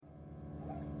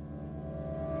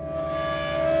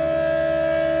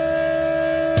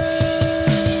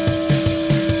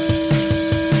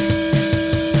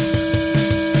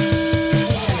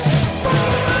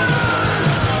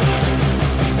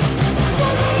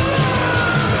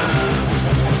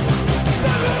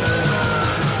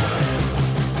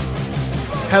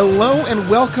Hello and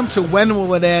welcome to When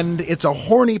Will It End? It's a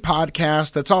horny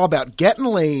podcast that's all about getting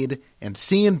laid and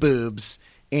seeing boobs.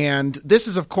 And this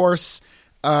is, of course,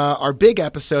 our big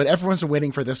episode. Everyone's been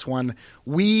waiting for this one.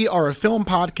 We are a film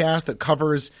podcast that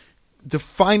covers the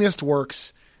finest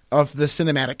works of the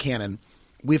cinematic canon.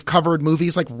 We've covered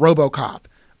movies like RoboCop,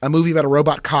 a movie about a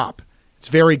robot cop. It's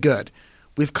very good.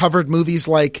 We've covered movies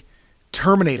like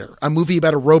Terminator, a movie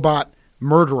about a robot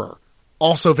murderer.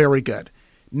 Also very good.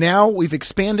 Now we've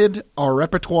expanded our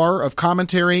repertoire of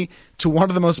commentary to one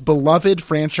of the most beloved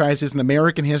franchises in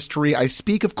American history. I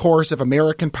speak, of course, of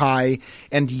American Pie.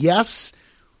 And yes,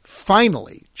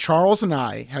 finally, Charles and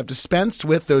I have dispensed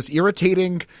with those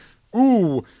irritating,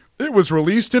 ooh, it was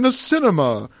released in a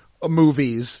cinema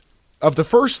movies of the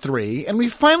first three. And we're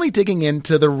finally digging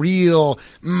into the real,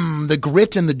 the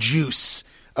grit and the juice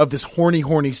of this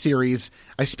horny series.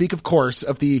 I speak, of course,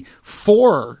 of the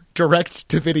 4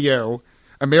 direct-to-video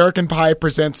American Pie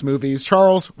Presents movies.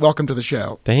 Charles, welcome to the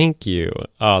show. Thank you.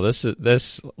 Oh,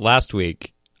 this last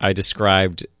week I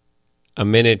described a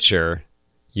miniature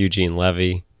Eugene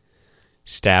Levy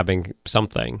stabbing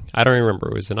something. I don't remember.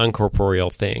 It was an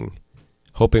uncorporeal thing,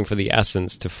 hoping for the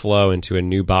essence to flow into a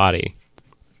new body.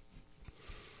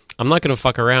 I'm not going to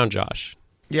fuck around, Josh.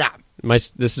 Yeah.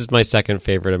 This is my second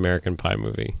favorite American Pie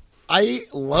movie. I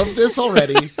love this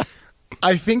already.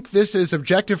 I think this is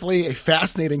objectively a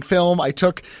fascinating film. I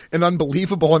took an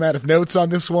unbelievable amount of notes on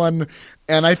this one,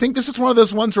 and I think this is one of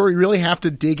those ones where we really have to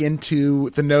dig into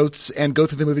the notes and go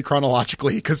through the movie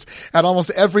chronologically, because at almost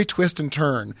every twist and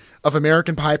turn of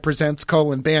American Pie Presents: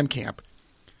 Bandcamp,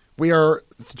 we are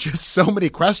just so many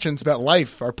questions about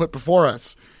life are put before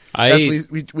us as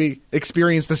we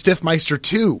experience the Stiffmeister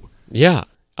 2. Yeah.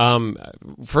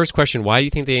 First question, why do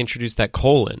you think they introduced that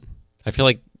colon? I feel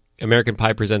like American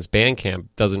Pie Presents Bandcamp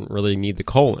doesn't really need the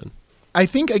colon. I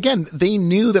think, again, they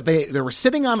knew that they were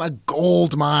sitting on a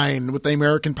gold mine with the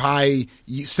American Pie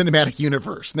cinematic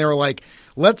universe. And they were like,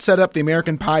 let's set up the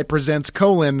American Pie Presents :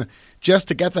 just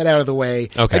to get that out of the way.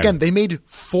 Okay. Again, they made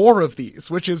 4 of these,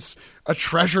 which is a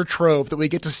treasure trove that we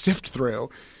get to sift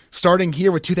through, starting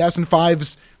here with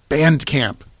 2005's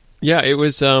Bandcamp. Yeah, it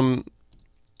was,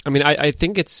 I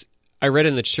think it's, I read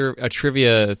in the a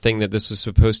trivia thing that this was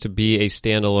supposed to be a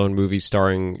standalone movie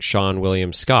starring Sean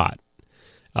William Scott.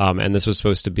 And this was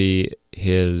supposed to be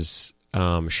his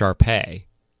Sharpay.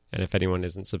 And if anyone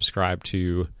isn't subscribed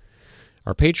to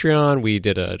our Patreon, we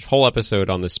did a whole episode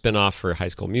on the spinoff for High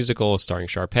School Musical starring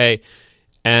Sharpay.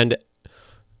 And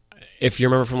if you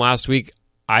remember from last week,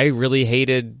 I really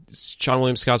hated Sean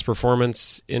William Scott's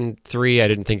performance in 3. I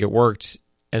didn't think it worked.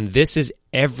 And this is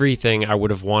everything I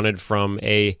would have wanted from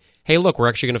a, hey, look, we're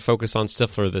actually going to focus on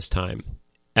Stifler this time.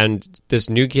 And this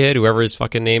new kid, whoever his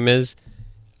fucking name is,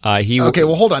 Okay,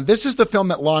 well, hold on. This is the film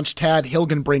that launched Tad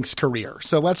Hilgenbrink's career.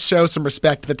 So let's show some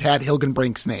respect to the Tad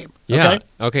Hilgenbrink's name. Yeah.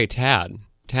 Okay, Tad.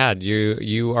 Tad,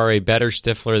 you are a better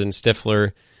Stifler than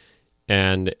Stifler.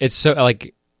 And it's so,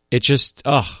 like, it just,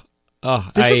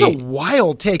 This is a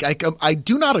wild take. I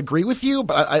do not agree with you,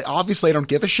 but I obviously don't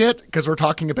give a shit because we're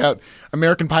talking about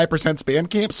American Pie Presents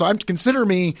Bandcamp. So consider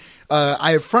me.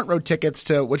 I have front row tickets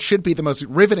to what should be the most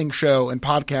riveting show in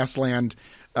podcast land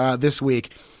this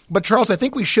week. But Charles, I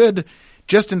think we should,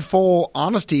 just in full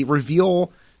honesty,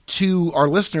 reveal to our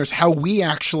listeners how we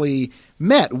actually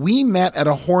met. We met at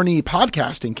a horny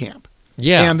podcasting camp.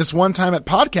 Yeah. And this one time at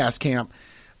podcast camp,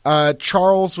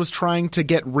 Charles was trying to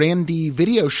get Randy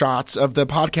video shots of the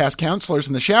podcast counselors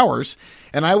in the showers,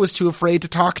 and I was too afraid to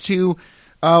talk to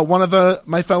one of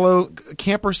my fellow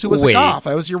campers who was a goth.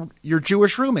 I was your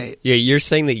Jewish roommate. Yeah, you're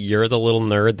saying that you're the little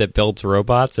nerd that builds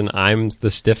robots, and I'm the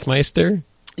Stiffmeister?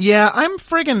 Yeah, I'm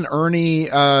friggin' Ernie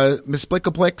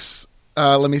Misplicaplix.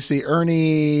 Let me see,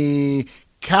 Ernie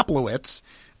Kaplowitz.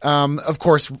 Of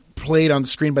course, played on the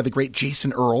screen by the great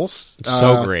Jason Earls.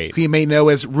 So great. Who you may know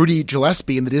as Rudy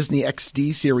Gillespie in the Disney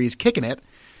XD series Kickin' It.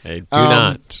 I do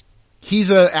not. He's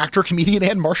an actor, comedian,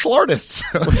 and martial artist.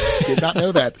 So did not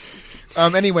know that.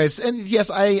 Anyways, and yes,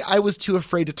 I was too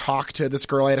afraid to talk to this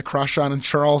girl I had a crush on, and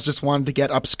Charles just wanted to get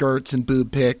upskirts and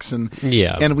boob pics, and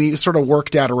we sort of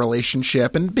worked out a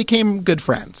relationship and became good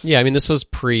friends. Yeah, I mean, this was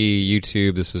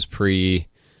pre-YouTube. This was pre,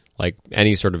 like,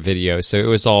 any sort of video. So it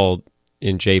was all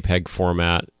in JPEG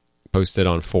format, posted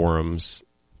on forums,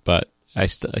 but I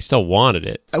still wanted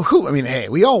it. Hey,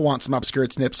 we all want some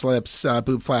upskirts, nip slips,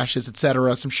 boob flashes,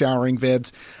 etc., some showering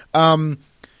vids.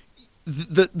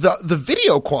 The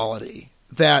video quality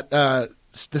that the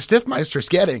Stiffmeister's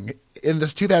getting in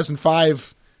this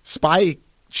 2005 spy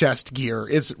chest gear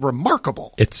is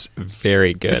remarkable. It's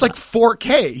very good. It's like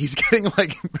 4K. He's getting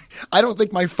I don't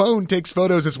think my phone takes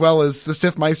photos as well as the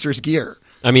Stiffmeister's gear.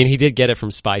 I mean, he did get it from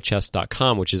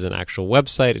spychest.com, which is an actual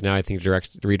website, and now I think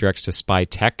redirects to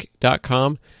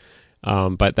spytech.com.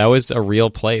 But that was a real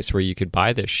place where you could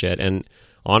buy this shit. And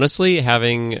honestly,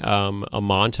 having a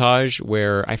montage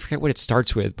where, I forget what it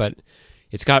starts with, but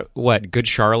it's got, Good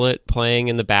Charlotte playing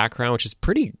in the background, which is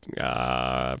pretty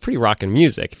rockin'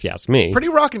 music, if you ask me. Pretty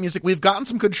rockin' music. We've gotten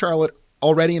some Good Charlotte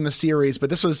already in the series,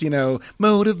 but this was,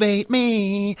 motivate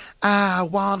me, I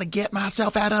want to get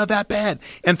myself out of that bed.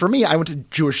 And for me, I went to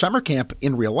Jewish summer camp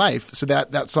in real life, so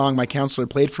that song my counselor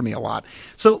played for me a lot.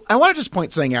 So I want to just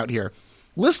point something out here.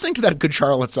 Listening to that Good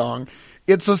Charlotte song,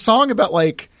 it's a song about,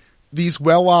 these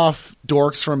well-off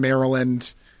dorks from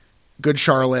Maryland, Good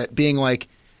Charlotte, being like,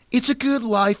 it's a good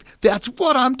life, that's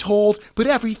what I'm told, but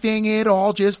everything, it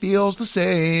all just feels the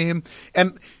same.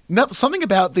 And something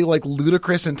about the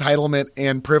ludicrous entitlement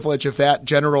and privilege of that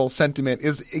general sentiment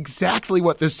is exactly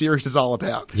what this series is all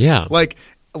about. Yeah.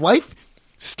 Life,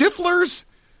 Stifler's,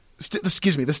 the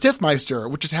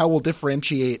Stiffmeister, which is how we'll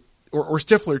differentiate, or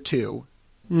Stifler 2.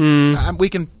 We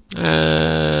can...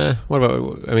 what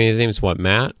about, his name's what,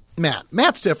 Matt? Matt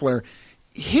Stifler,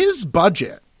 his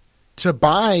budget to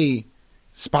buy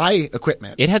spy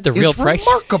equipment, it had the real price,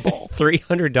 remarkable.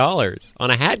 $300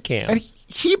 on a hat cam. And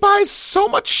he buys so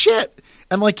much shit.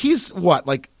 And he's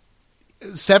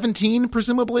 17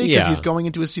 presumably, because he's going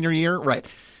into his senior year, right?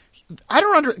 I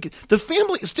don't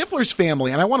Stifler's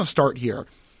family, and I want to start here.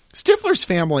 Stifler's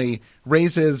family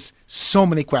raises so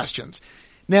many questions.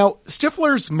 Now,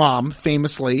 Stifler's mom,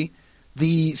 famously,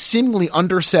 the seemingly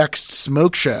undersexed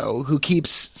smoke show who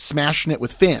keeps smashing it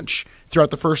with Finch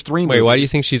throughout the first 3 movies. Wait, why do you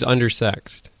think she's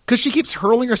undersexed? Because she keeps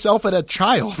hurling herself at a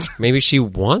child. Maybe she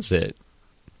wants it.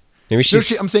 Maybe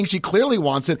she's... I'm saying she clearly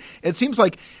wants it. It seems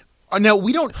like... Now,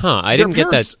 we don't... I didn't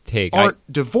get that take. Aren't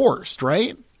divorced,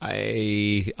 right?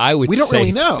 We don't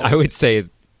really know. I would say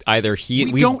either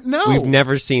he... We don't know. We've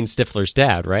never seen Stifler's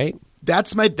dad, right?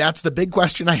 That's the big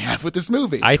question I have with this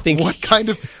movie. I think I'm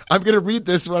going to read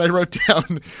this when I wrote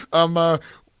down.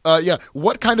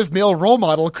 What kind of male role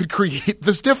model could create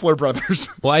the Stifler brothers?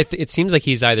 Well, it seems like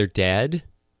he's either dead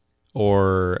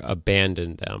or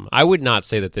abandoned them. I would not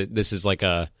say that this is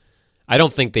I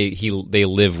don't think they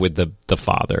live with the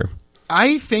father.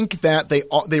 I think that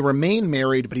they remain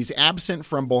married, but he's absent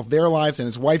from both their lives and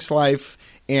his wife's life,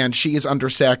 and she is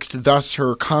undersexed, thus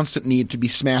her constant need to be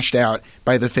smashed out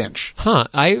by the Finch.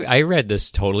 I read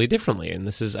this totally differently, and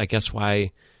this is, I guess,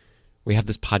 why we have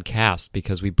this podcast,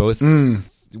 because we both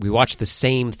we watch the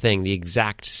same thing, the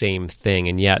exact same thing,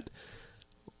 and yet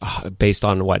based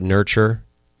on what, nurture,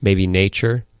 maybe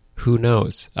nature, who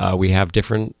knows? We have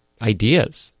different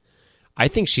ideas. I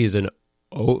think she's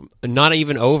not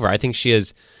even over. I think she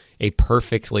is a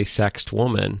perfectly sexed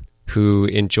woman who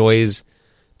enjoys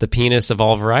the penis of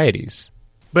all varieties.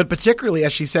 But particularly,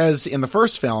 as she says in the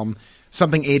first film,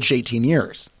 something aged 18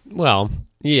 years. Well,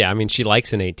 yeah, she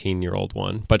likes an 18-year-old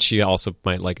one, but she also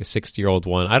might like a 60-year-old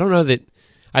one. I don't know that...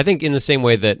 I think in the same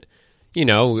way that,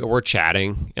 we're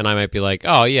chatting, and I might be like,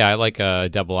 oh, yeah, I like a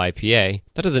double IPA.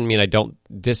 That doesn't mean I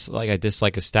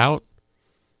dislike a stout.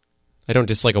 I don't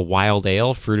dislike a wild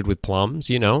ale fruited with plums,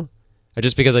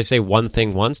 Just because I say one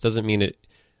thing once doesn't mean it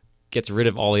gets rid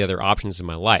of all the other options in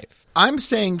my life. I'm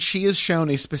saying she has shown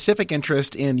a specific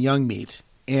interest in young meat.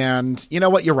 And you know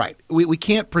what? You're right. We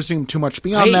can't presume too much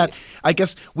beyond that. I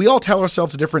guess we all tell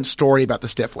ourselves a different story about the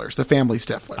Stiflers, the family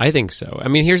Stifler. I think so.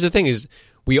 Here's the thing is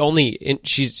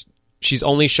she's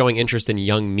only showing interest in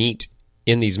young meat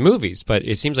in these movies, but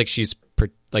it seems like she's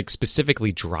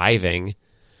specifically driving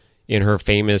in her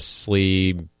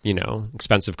famously,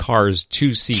 expensive cars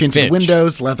to see Finch. Tinted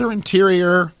windows, leather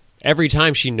interior. Every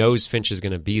time she knows Finch is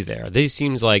going to be there. This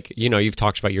seems like, you've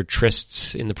talked about your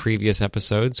trysts in the previous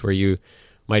episodes where you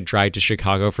might drive to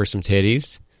Chicago for some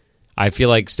titties. I feel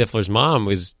like Stifler's mom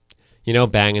was,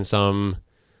 banging some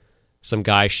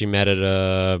guy she met at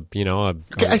I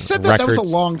said that was a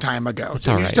long time ago. It's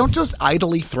all right. Don't just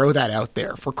idly throw that out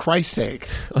there, for Christ's sake.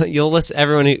 You'll listen,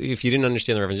 everyone, if you didn't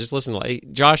understand the reference, just listen.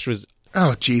 Josh was...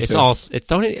 Oh, Jesus. It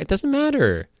doesn't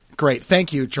matter. Great.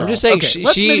 Thank you, Charles. I'm just saying,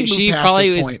 okay, she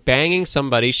probably was banging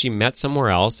somebody she met somewhere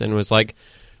else and was like,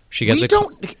 she gets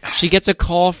a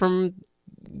call from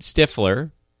Steven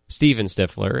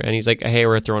Stifler, and he's like, hey,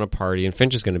 we're throwing a party, and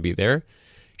Finch is going to be there.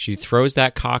 She throws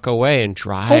that cock away and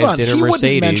drives in her Mercedes. He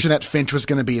wouldn't mention that Finch was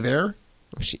going to be there.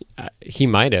 He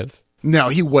might have. No,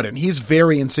 he wouldn't. He's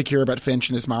very insecure about Finch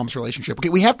and his mom's relationship. Okay,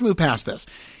 we have to move past this.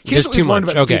 Here's what we've learned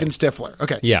about Steven Stifler.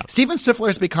 Okay, yeah. Steven Stifler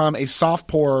has become a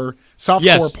softcore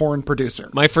porn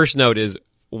producer. My first note is,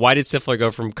 why did Stifler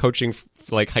go from coaching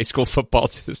like high school football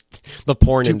to the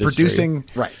porn to industry. producing.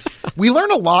 Right. We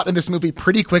learn a lot in this movie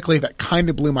pretty quickly that kind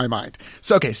of blew my mind.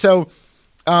 So, okay. So,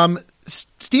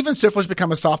 Steven Stifler's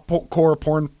become a softcore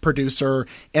porn producer,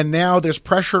 and now there's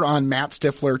pressure on Matt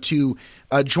Stifler to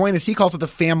join, as he calls it, the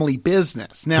family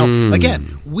business. Now,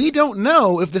 again, we don't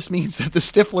know if this means that the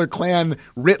Stifler clan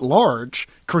writ large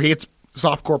creates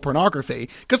softcore pornography,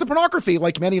 because the pornography,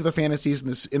 like many of the fantasies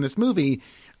in this movie,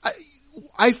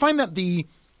 I find that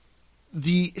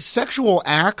the sexual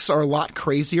acts are a lot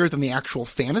crazier than the actual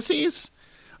fantasies.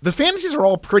 The fantasies are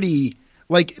all pretty.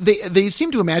 Like, they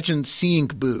seem to imagine seeing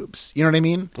boobs. You know what I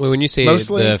mean? Well, when you say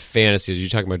Mostly, the fantasies, are you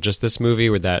talking about just this movie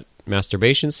with that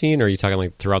masturbation scene, or are you talking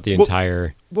like throughout the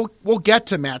entire... We'll get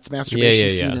to Matt's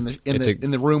masturbation Yeah. scene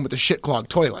in the room with the shit-clogged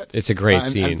toilet. It's a great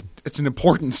scene. It's an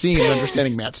important scene in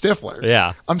understanding Matt Stifler.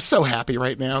 Yeah. I'm so happy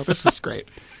right now. This is great.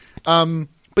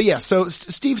 But yeah, so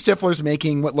Steve Stifler's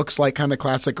making what looks like kind of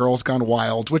classic Girls Gone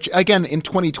Wild, which, again, in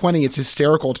 2020, it's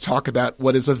hysterical to talk about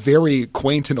what is a very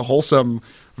quaint and wholesome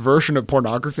version of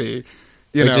pornography.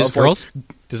 Does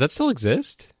that still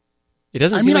exist? It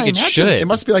doesn't seem like it should. It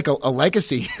must be like a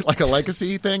legacy, like a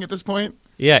legacy thing at this point.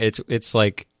 Yeah, it's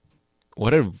like,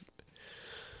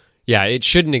 yeah, it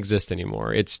shouldn't exist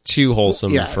anymore. It's too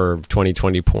wholesome for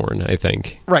 2020 porn, I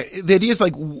think. Right. The idea is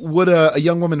like, would a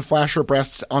young woman flash her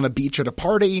breasts on a beach at a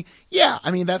party? Yeah,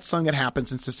 I mean, that's something that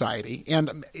happens in society.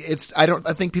 And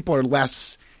I think people are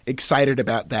less excited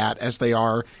about that as they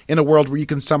are in a world where you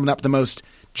can summon up the most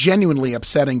genuinely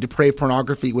upsetting, depraved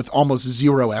pornography with almost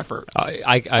zero effort.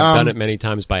 I've done it many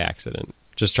times by accident.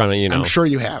 Just trying to, I'm sure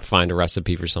you have. Find a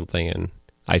recipe for something and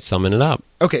I summon it up.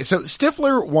 Okay, so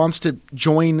Stifler wants to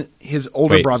join his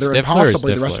older brother Stifler and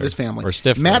possibly the rest of his family. Or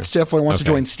Stifler. Matt Stifler wants to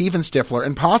join Steven Stifler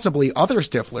and possibly other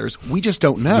Stiflers. We just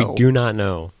don't know. We do not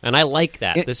know. And I like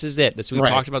that. This is it. We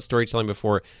talked about storytelling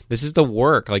before. This is the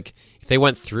work. Like, if they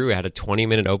went through, it had a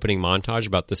 20-minute opening montage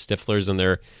about the Stiflers and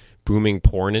their booming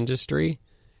porn industry.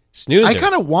 Snoozer. I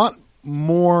kind of want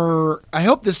more. I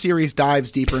hope this series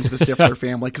dives deeper into the Stifler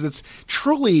family, because it's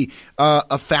truly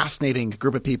a fascinating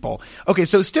group of people. Okay,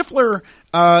 so Stifler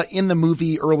in the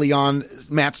movie early on,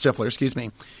 Matt Stifler, excuse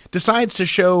me, decides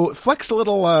to flex a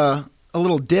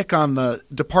little dick on the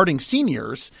departing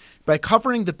seniors by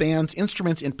covering the band's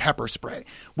instruments in pepper spray,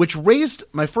 which raised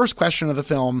my first question of the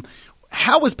film.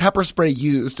 How was pepper spray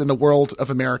used in the world of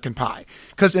American Pie?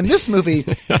 Because in this movie,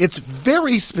 it's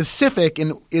very specific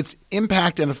in its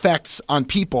impact and effects on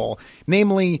people.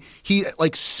 Namely, he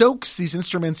soaks these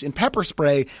instruments in pepper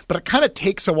spray, but it kind of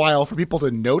takes a while for people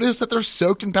to notice that they're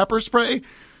soaked in pepper spray.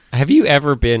 Have you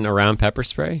ever been around pepper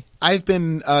spray? I've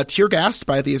been tear gassed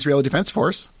by the Israeli Defense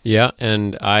Force. Yeah,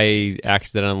 and I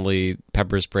accidentally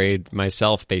pepper sprayed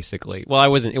myself, basically. Well,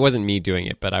 it wasn't me doing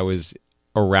it, but I was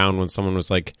around when someone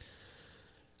was like,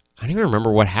 I don't even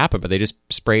remember what happened, but they just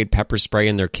sprayed pepper spray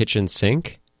in their kitchen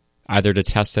sink, either to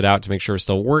test it out to make sure it's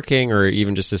still working, or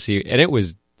even just to see. And it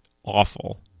was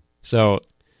awful. So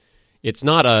it's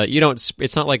not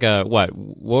it's not like what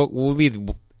would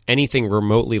be anything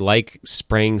remotely like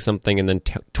spraying something and then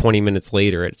 20 minutes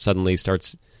later it suddenly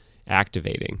starts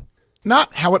activating.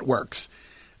 Not how it works.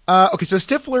 Okay, so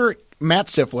Matt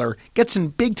Stifler gets in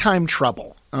big time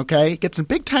trouble. Okay, gets in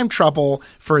big time trouble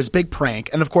for his big prank,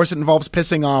 and of course it involves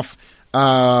pissing off,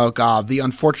 the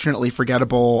unfortunately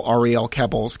forgettable Ariel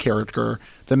Kebbel's character,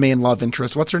 the main love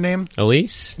interest. What's her name?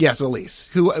 Elise? Yes, Elise.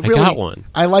 Who I got one.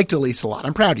 I liked Elise a lot.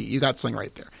 I'm proud of you. You got something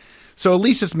right there. So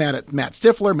Elise is mad at Matt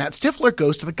Stifler. Matt Stifler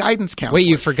goes to the guidance counselor. Wait,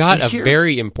 you forgot a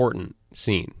very important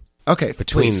scene. Okay,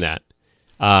 between please. that,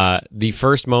 the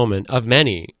first moment of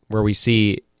many where we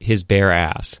see his bare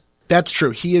ass. That's true.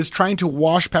 He is trying to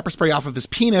wash pepper spray off of his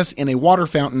penis in a water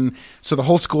fountain, so the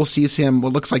whole school sees him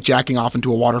what looks like jacking off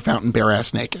into a water fountain, bare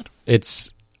ass naked.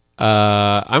 It's.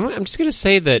 I'm just going to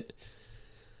say that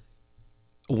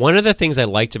one of the things I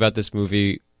liked about this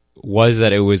movie was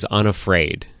that it was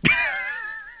unafraid.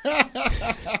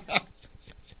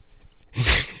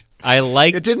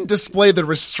 It didn't display the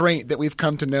restraint that we've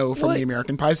come to know from the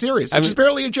American Pie series, which is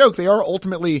barely a joke. They are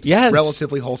ultimately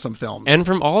relatively wholesome films. And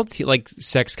from all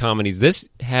sex comedies, this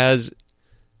has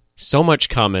so much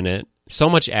cum in it, so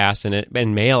much ass in it,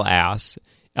 and male ass.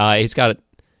 It's got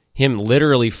him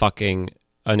literally fucking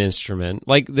an instrument.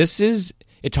 Like, this is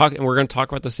it. And we're going to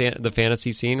talk about the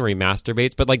fantasy scene where he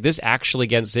masturbates, but this actually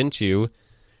gets into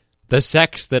the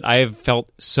sex that I have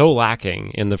felt so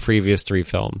lacking in the previous three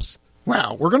films.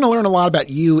 Wow, we're going to learn a lot about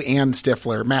you and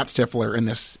Matt Stifler, in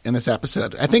this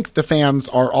episode. I think the fans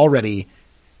are already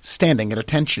standing at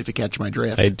attention, if you catch my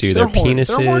drift. They do. Their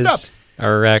penises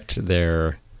are erect.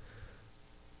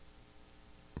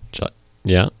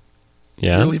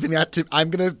 Yeah. You're leaving that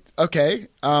to, okay.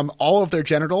 All of their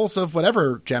genitals of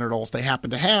whatever genitals they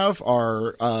happen to have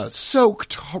are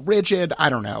soaked, rigid. I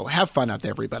don't know. Have fun out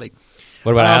there, everybody.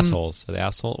 What about assholes? Are the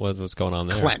asshole? What's going on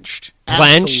there? Clenched.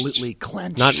 Clenched? Absolutely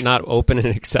clenched. Not open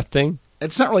and accepting?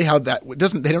 It's not really how that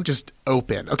doesn't. They don't just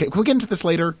open. Okay, can we get into this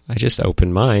later? I just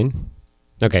opened mine.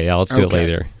 Okay, yeah, let's do it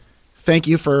later. Thank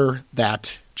you for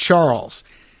that, Charles.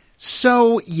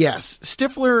 So, yes,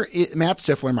 Matt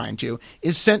Stifler, mind you,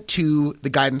 is sent to the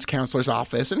guidance counselor's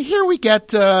office. And here we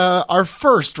get our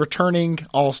first returning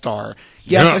all-star.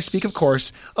 Yes, I speak, of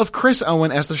course, of Chris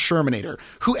Owen as the Shermanator,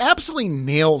 who absolutely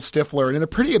nails Stifler in a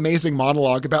pretty amazing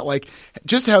monologue about, like,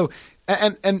 just how...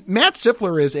 And Matt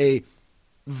Stifler is a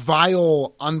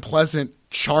vile, unpleasant,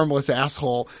 charmless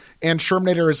asshole. And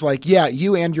Shermanator is like, yeah,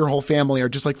 you and your whole family are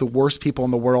just like the worst people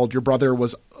in the world. Your brother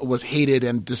was hated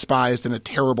and despised and a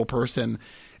terrible person.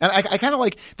 And I kind of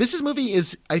like, this movie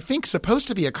is, I think, supposed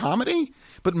to be a comedy,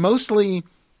 but mostly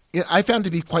I found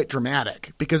to be quite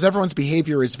dramatic because everyone's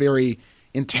behavior is very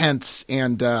intense.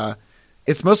 And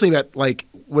it's mostly about like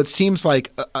what seems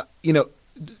like,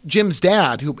 Jim's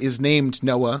dad, who is named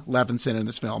Noah Levinson in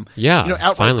this film. Yeah.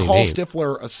 Outright calls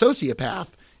Stifler a sociopath,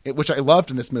 which I loved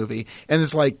in this movie. And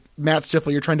it's like, Matt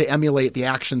Stifler, you're trying to emulate the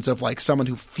actions of like someone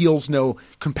who feels no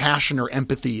compassion or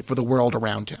empathy for the world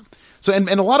around him. So in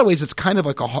a lot of ways, it's kind of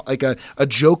like a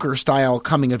Joker style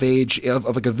coming of age of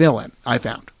like a villain, I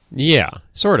found. Yeah,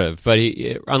 sort of. But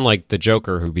unlike the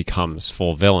Joker who becomes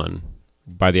full villain,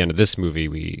 by the end of this movie,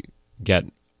 we get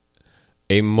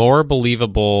a more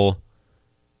believable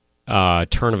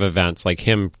turn of events, like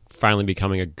him finally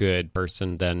becoming a good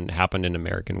person than happened in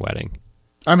American Wedding.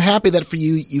 I'm happy that for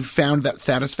you found that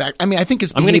satisfaction. I mean, I think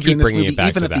his behavior in this movie,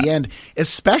 even at the end,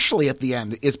 especially at the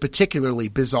end, is particularly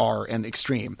bizarre and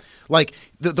extreme. Like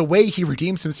the way he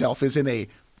redeems himself is in a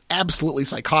absolutely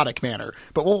psychotic manner.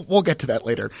 But we'll get to that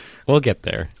later. We'll get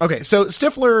there. Okay, so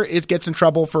Stifler gets in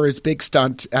trouble for his big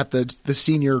stunt at the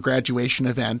senior graduation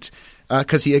event.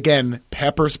 Because he, again,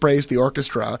 pepper sprays the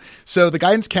orchestra. So the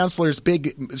guidance counselor's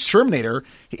big Shermanator,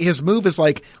 his move is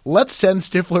like, let's send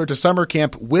Stifler to summer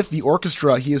camp with the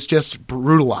orchestra he has just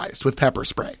brutalized with pepper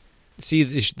spray. See,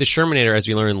 the Shermanator, as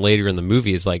we learn later in the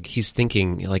movie, is like he's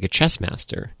thinking like a chess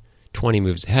master. 20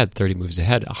 moves ahead, 30 moves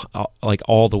ahead, like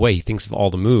all the way. He thinks of all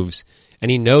the moves.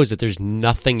 And he knows that there's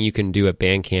nothing you can do at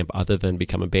band camp other than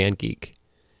become a band geek.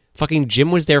 Fucking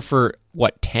Jim was there for,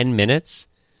 10 minutes?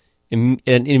 And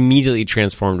immediately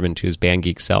transformed him into his band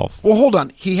geek self. Well, hold on.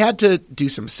 He had to do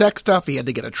some sex stuff. He had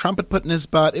to get a trumpet put in his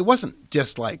butt. It wasn't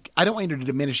just like, I don't want you to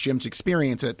diminish Jim's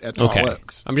experience at Tall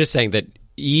Oaks. I'm just saying that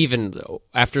even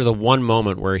after the one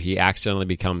moment where he accidentally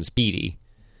becomes Beatty,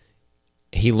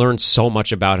 he learns so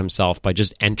much about himself by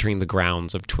just entering the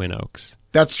grounds of Twin Oaks.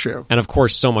 That's true. And of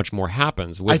course, so much more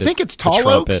happens with I think it's Tall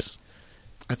Oaks.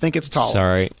 I think it's Tall Oaks.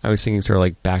 Sorry. I was thinking sort of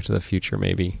like Back to the Future,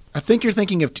 maybe. I think you're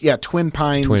thinking of, Twin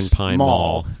Pine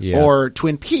Mall. Yeah. Or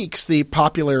Twin Peaks, the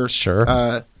popular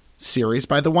series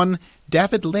by the one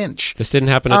David Lynch. This didn't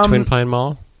happen at Twin Pine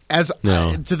Mall?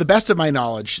 To the best of my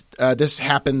knowledge, this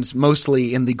happens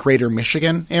mostly in the greater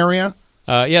Michigan area.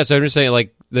 So I'm just saying,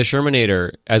 like, the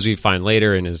Shermanator, as we find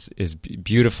later, and is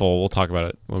beautiful. We'll talk about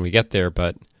it when we get there,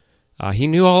 but he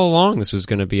knew all along this was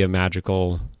going to be a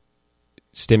magical,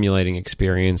 stimulating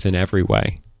experience in every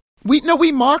way.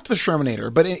 We mocked the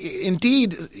Shermanator, but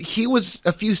indeed, he was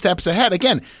a few steps ahead.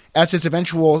 Again, as his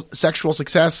eventual sexual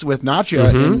success with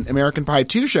Nadja in American Pie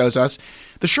 2 shows us,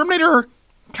 the Shermanator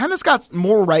kind of got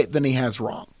more right than he has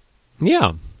wrong.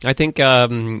 Yeah, I think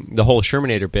the whole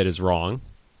Shermanator bit is wrong.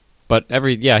 But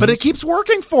it keeps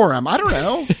working for him. I don't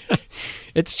know.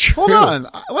 It's true. Hold on.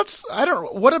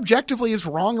 What objectively is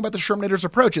wrong about the Shermanator's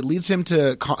approach? It leads him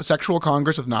to sexual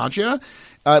congress with Nadja.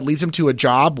 It leads him to a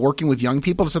job working with young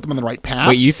people to set them on the right path.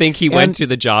 Wait, you think he went to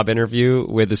the job interview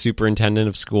with the superintendent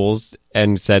of schools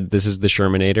and said, this is the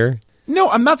Shermanator? No,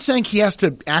 I'm not saying he has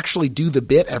to actually do the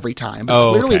bit every time.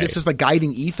 But clearly this is the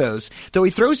guiding ethos. Though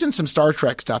he throws in some Star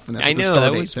Trek stuff in this. I know,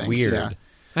 that was weird. Yeah.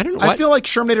 I don't know. I feel like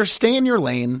Shermanator, stay in your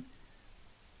lane.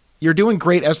 You're doing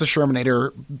great as the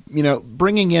Shermanator.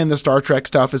 Bringing in the Star Trek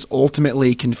stuff is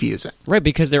ultimately confusing. Right,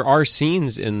 because there are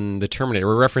scenes in the Terminator.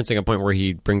 We're referencing a point where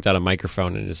he brings out a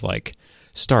microphone and is like,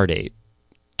 Stardate,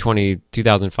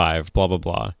 2005, blah, blah,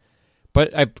 blah.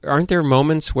 But aren't there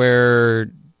moments where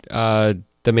the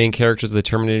main characters of the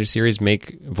Terminator series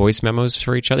make voice memos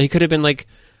for each other? He could have been like,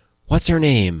 what's her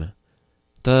name?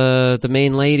 The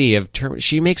main lady of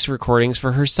she makes recordings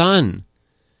for her son.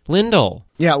 Lyndall.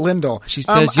 Yeah, Lyndall. She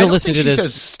says, you'll listen to this. She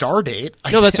says Stardate.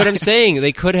 No, that's what I'm saying.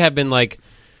 They could have been like,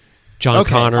 John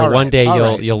Connor, right, one day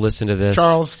you'll listen to this.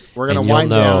 Charles, we're going to wind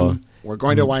down. We're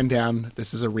going to wind down.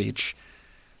 This is a reach.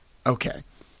 Okay.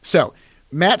 So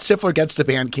Matt Stifler gets to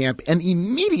band camp and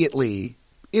immediately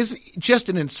is just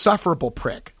an insufferable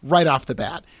prick right off the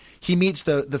bat. He meets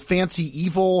the fancy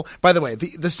evil. By the way,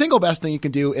 the single best thing you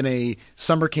can do in a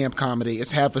summer camp comedy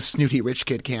is have a snooty rich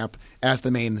kid camp as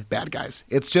the main bad guys.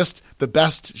 It's just the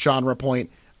best genre point.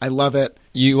 I love it.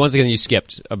 Once again, you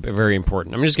skipped a very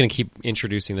important. I'm just going to keep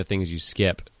introducing the things you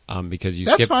skip because you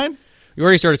That's skip. fine. We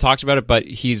already sort of talked about it, but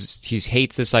he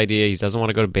hates this idea. He doesn't want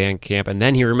to go to band camp, and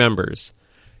then he remembers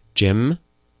Jim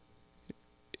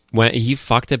when he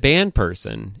fucked a band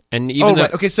person, and even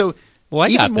right. Okay, so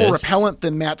even more this. repellent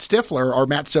than Matt Stifler are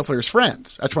Matt Stifler's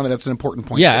friends. That's an important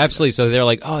point. Yeah, absolutely. So they're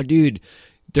like, "Oh, dude,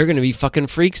 they're going to be fucking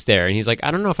freaks there," and he's like,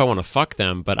 "I don't know if I want to fuck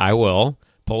them, but I will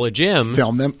pull a Jim,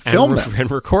 film them,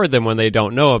 and record them when they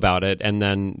don't know about it, and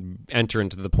then enter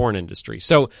into the porn industry."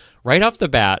 So right off the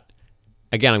bat.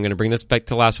 Again, I'm going to bring this back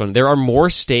to the last one. There are more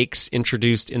stakes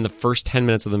introduced in the first 10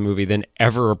 minutes of the movie than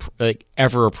ever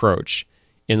approach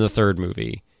in the third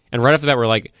movie. And right off the bat, we're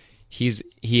like,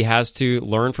 he has to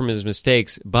learn from his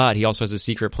mistakes, but he also has a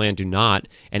secret plan to not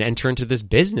and enter into this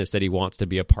business that he wants to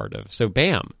be a part of. So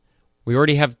bam, we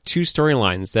already have 2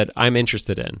 storylines that I'm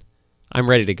interested in. I'm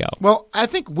ready to go. Well, I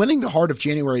think winning the heart of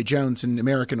January Jones in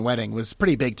American Wedding was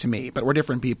pretty big to me, but we're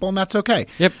different people, and that's okay.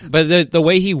 Yep, but the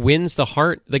way he wins the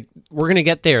heart, like we're gonna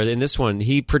get there in this one.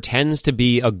 He pretends to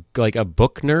be a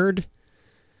book nerd,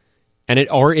 and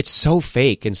it's so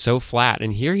fake and so flat.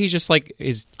 And here he's just like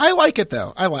is. I like it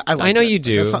though. I like. I know it. you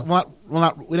do. We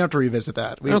don't have to revisit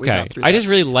that. We okay, got through I that. just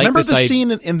really like. Remember the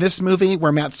scene in this movie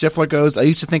where Matt Stifler goes, "I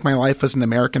used to think my life was an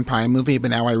American Pie movie,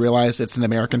 but now I realize it's an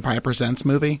American Pie Presents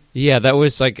movie." Yeah, that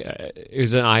was like it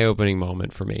was an eye-opening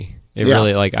moment for me. It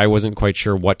really I wasn't quite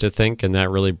sure what to think, and that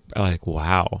really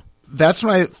wow. That's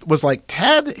when I was like,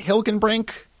 Ted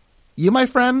Hilgenbrink, you, my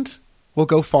friend, will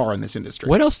go far in this industry.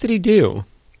 What else did he do?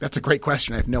 That's a great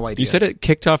question. I have no idea. You said it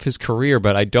kicked off his career,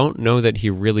 but I don't know that he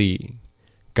really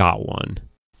got one.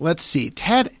 Let's see.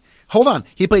 Ted, hold on.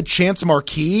 He played Chance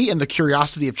Marquis in The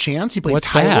Curiosity of Chance. He played What's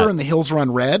Tyler that? in The Hills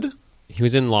Run Red. He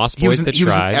was in Lost Boys the Tribe. He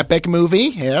was an epic movie.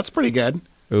 Yeah, that's pretty good.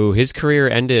 Ooh, his career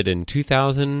ended in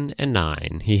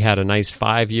 2009. He had a nice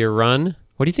 5-year run.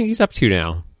 What do you think he's up to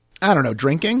now? I don't know.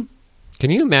 Drinking? Can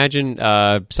you imagine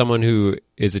someone who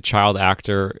is a child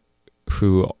actor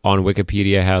who on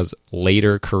Wikipedia has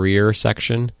later career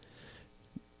section?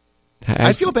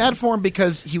 I feel bad for him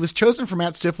because he was chosen for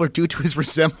Matt Stifler due to his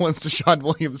resemblance to Sean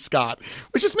William Scott,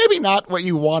 which is maybe not what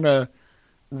you want to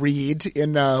read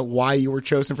in why you were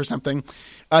chosen for something.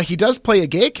 He does play a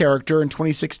gay character in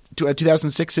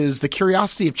 2006's The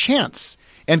Curiosity of Chance.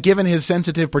 And given his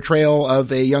sensitive portrayal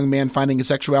of a young man finding his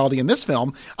sexuality in this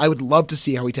film, I would love to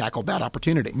see how he tackled that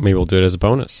opportunity. Maybe we'll do it as a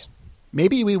bonus.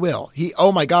 Maybe we will.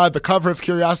 Oh my God, the cover of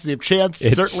Curiosity of Chance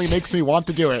certainly makes me want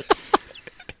to do it.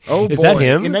 Oh boy. Is that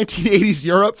him? In 1980s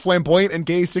Europe, flamboyant and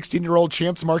gay 16-year-old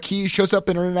Chance Marquis shows up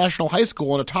in International High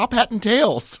School in a top hat and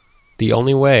tails. The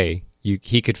only way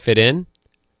he could fit in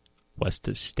was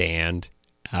to stand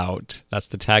out. That's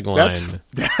the tagline.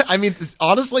 I mean,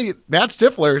 honestly, Matt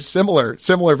Stifler, similar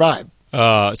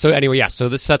vibe. So anyway, yeah. So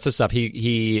this sets us up.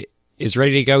 He is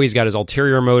ready to go. He's got his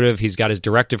ulterior motive. He's got his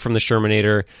directive from the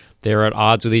Shermanator. They're at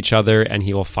odds with each other, and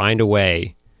he will find a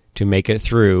way to make it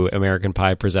through American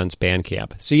Pie Presents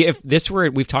Bandcamp. See, if this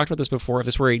were, we've talked about this before, if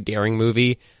this were a daring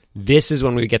movie, this is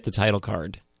when we get the title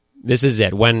card. This is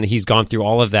it. When he's gone through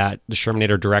all of that, the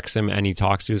Shermanator directs him, and he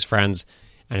talks to his friends,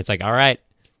 and it's like, all right,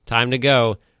 time to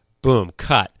go. Boom,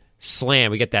 cut,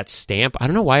 slam. We get that stamp. I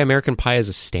don't know why American Pie is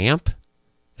a stamp.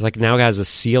 It's like now has a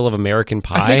seal of American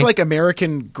Pie. I think like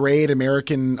American grade,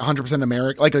 American 100%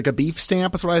 American, like a beef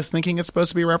stamp is what I was thinking it's supposed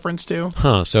to be a reference to.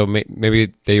 Huh, so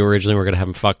maybe they originally were going to have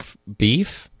him fuck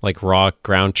beef, like raw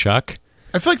ground chuck.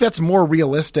 I feel like that's more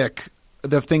realistic,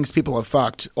 the things people have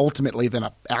fucked, ultimately, than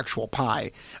an actual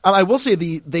pie. I will say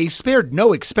they spared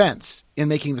no expense in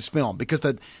making this film because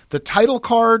the title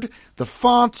card, the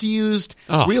fonts used,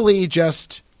 really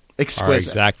just exquisite. Are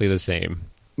exactly the same.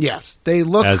 Yes, they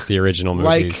look as the original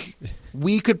movies. Like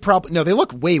we could probably they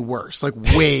look way worse, like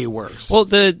way worse. Well,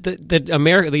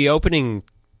 the opening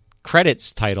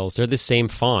credits titles, they're the same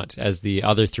font as the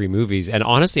other 3 movies, and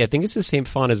honestly, I think it's the same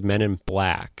font as Men in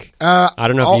Black. I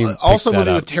don't know if you also picked that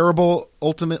movie up. with terrible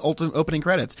ultimate opening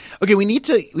credits. Okay, we need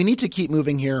to keep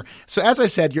moving here. So as I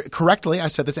said, I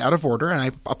said this out of order, and I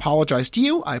apologize to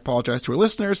you. I apologize to our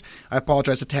listeners. I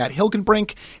apologize to Tad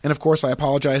Hilgenbrink, and of course, I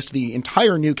apologize to the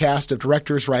entire new cast of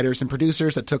directors, writers, and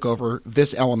producers that took over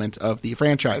this element of the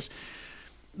franchise.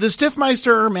 The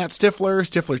Stiffmeister, Matt Stifler,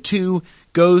 Stifler 2,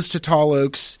 goes to Tall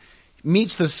Oaks,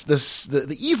 meets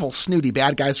the evil, snooty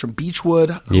bad guys from Beechwood,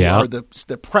 who Yeah. are the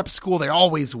prep school. They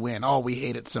always win. Oh, we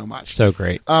hate it so much. So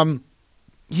great.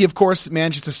 He, of course,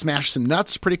 manages to smash some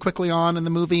nuts pretty quickly on in the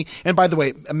movie. And by the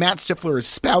way, Matt Stifler is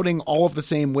spouting all of the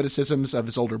same witticisms of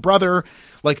his older brother,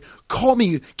 like, call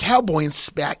me cowboy and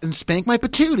spank my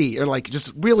patootie, or like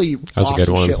just really That's a good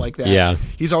awesome one. shit like that. Yeah.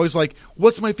 He's always like,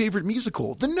 what's my favorite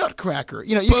musical? The Nutcracker.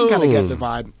 You know, you can kind of get the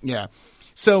vibe. Yeah.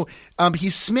 So he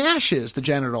smashes the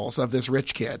genitals of this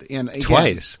rich kid. And again,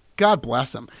 Twice. God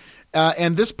bless him.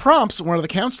 And this prompts one of the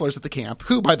counselors at the camp,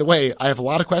 who, by the way, I have a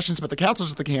lot of questions about the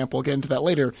counselors at the camp. We'll get into that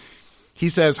later. He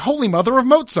says, Holy Mother of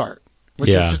Mozart, which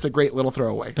is just a great little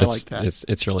throwaway. I like that.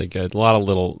 It's really good. A lot of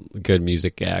little good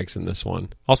music gags in this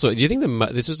one. Also, do you think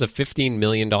this was a $15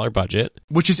 million budget?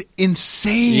 Which is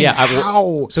insane. Yeah.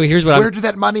 How? So here's what Where did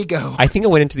that money go? I think it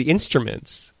went into the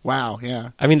instruments. Wow,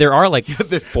 yeah. I mean, there are like 40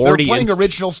 They're playing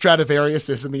original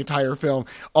Stradivariuses in the entire film.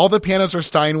 All the pianos are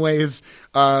Steinways.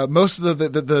 Most of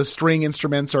the string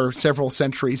instruments are several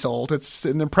centuries old. It's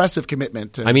an impressive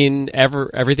commitment. I mean,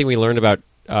 everything we learned about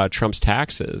Trump's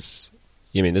taxes.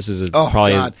 I mean, this is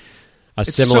probably God. a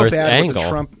It's similar so bad angle. what the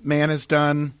Trump man has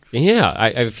done. Yeah,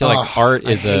 I feel like art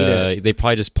is they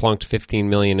probably just plunked $15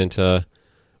 million into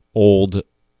old,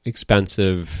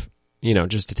 expensive,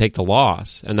 just to take the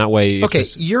loss, and that way. Okay,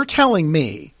 you're telling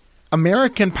me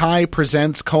American Pie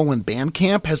Presents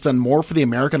Bandcamp has done more for the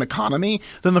American economy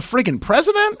than the friggin'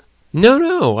 president?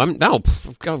 No,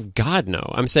 God,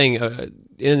 no. I'm saying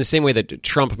in the same way that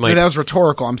Trump might. I mean, that was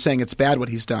rhetorical. I'm saying it's bad what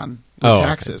he's done with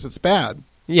taxes. Okay. It's bad.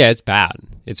 Yeah, it's bad.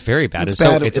 It's very bad. It's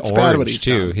bad. It's orange bad what he's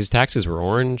too. done. His taxes were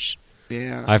orange.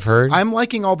 Yeah, I've heard. I'm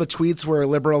liking all the tweets where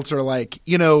liberals are like,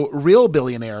 real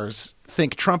billionaires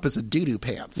think Trump is a doo-doo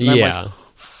pants. And yeah. I'm like,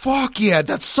 fuck yeah,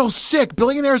 that's so sick.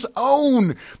 Billionaires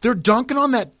own. They're dunking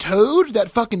on that toad,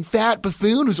 that fucking fat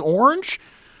buffoon who's orange.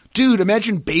 Dude,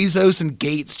 imagine Bezos and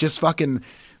Gates just fucking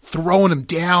throwing him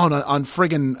down on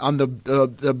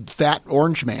the fat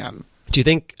orange man. Do you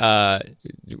think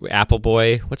Apple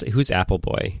Boy? Who's Apple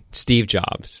Boy? Steve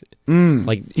Jobs.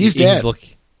 Like he's dead.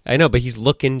 I know, but he's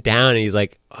looking down and he's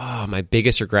like, "Oh, my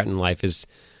biggest regret in life is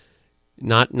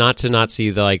not to see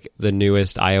the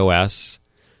newest iOS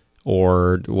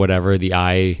or whatever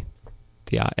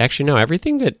Actually, no,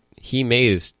 everything that he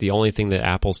made is the only thing that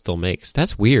Apple still makes.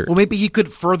 That's weird. Well, maybe he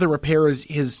could further repair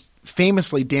his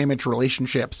famously damaged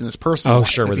relationships in his personal life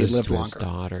sure, if with he his lived longer.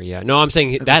 Daughter, yeah. No, I'm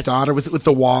saying His that's daughter with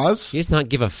the Woz. He does not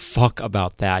give a fuck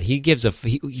about that.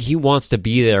 He wants to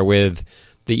be there with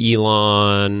the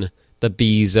Elon, the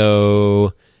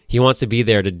Bezos. He wants to be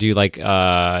there to do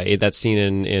that scene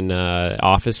in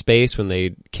Office Space when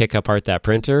they kick apart that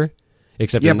printer.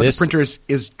 Except yeah, in but this the printer is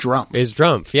Drumpf. Is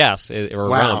Drumpf, yes, or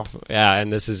Wow. Rump, yeah.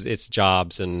 And it's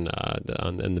Jobs and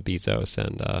the Bezos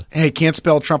and. Hey, can't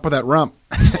spell Trump without rump.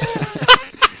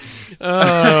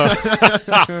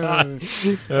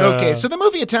 Okay, so the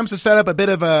movie attempts to set up a bit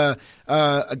of a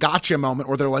gotcha moment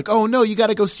where they're like, "Oh no, you got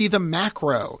to go see the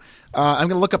macro." I'm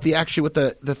going to look up what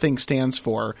the thing stands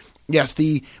for. Yes,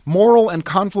 the Moral and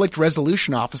Conflict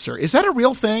Resolution Officer. Is that a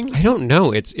real thing? I don't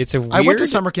know. It's a weird. I went to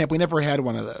summer camp. We never had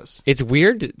one of those. It's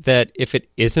weird that if it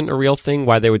isn't a real thing,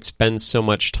 why they would spend so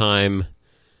much time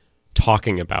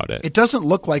talking about it. It doesn't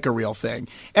look like a real thing.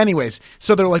 Anyways,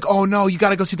 so they're like, "Oh no, you got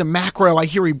to go see the macro. I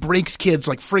hear he breaks kids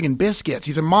like friggin' biscuits.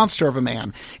 He's a monster of a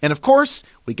man." And of course,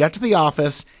 we get to the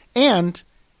office and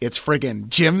it's friggin'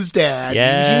 Jim's dad,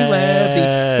 Yes. Eugene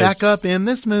Levy, back up in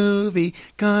this movie.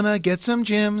 Gonna get some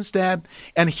Jim's dad.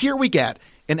 And here we get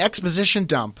an exposition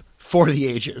dump for the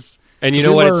ages. And you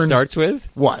know what it starts with?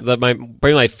 What?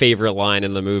 Probably my favorite line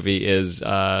in the movie is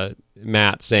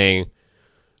Matt saying,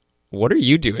 "What are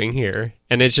you doing here?"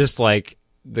 And it's just like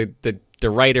the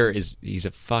writer he's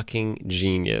a fucking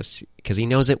genius because he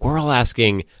knows that we're all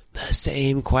asking the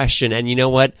same question. And you know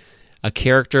what? A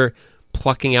character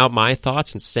plucking out my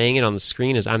thoughts and saying it on the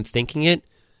screen as I'm thinking it,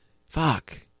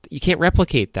 fuck. You can't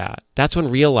replicate that. That's when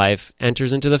real life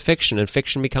enters into the fiction and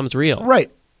fiction becomes real.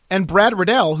 Right. And Brad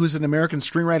Riddell, who's an American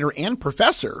screenwriter and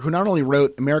professor, who not only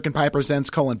wrote American Pie Presents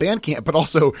Bandcamp, but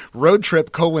also Road Trip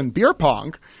Beer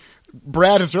Pong.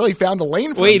 Brad has really found a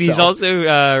lane for himself. He's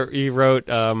also he wrote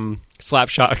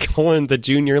Slapshot: the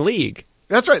Junior League.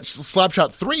 That's right,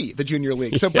 Slapshot 3, the Junior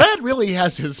League. So Yeah. Brad really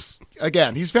has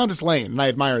he's found his lane, and I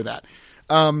admire that.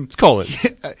 It's Colin.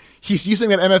 He's using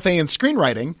that MFA in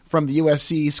screenwriting from the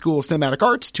USC School of Cinematic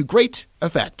Arts to great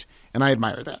effect, and I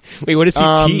admire that. Wait, what does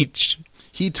he teach?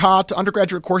 He taught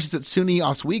undergraduate courses at SUNY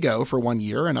Oswego for 1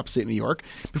 year in upstate New York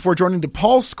before joining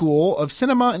DePaul School of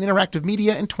Cinema and Interactive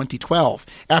Media in 2012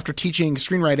 after teaching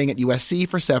screenwriting at USC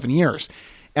for 7 years.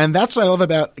 And that's what I love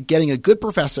about getting a good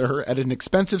professor at an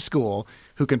expensive school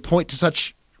who can point to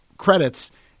such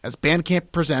credits as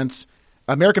Bandcamp Presents,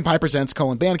 American Pie Presents,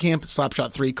 Bandcamp,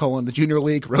 Slapshot 3, the Junior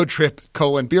League, Road Trip,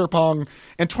 Beer Pong,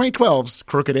 and 2012's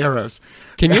Crooked Arrows.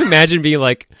 Can you imagine being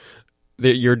like,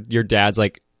 your dad's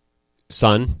like,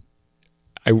 son,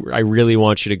 I really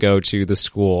want you to go to this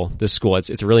school.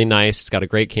 It's really nice. It's got a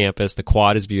great campus. The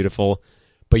quad is beautiful.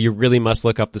 But you really must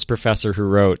look up this professor who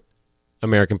wrote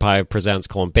American Pie Presents,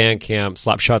 Bandcamp,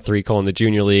 Slapshot 3, the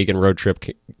Junior League, and Road Trip,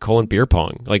 Beer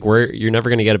Pong. Like, you're never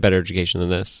going to get a better education than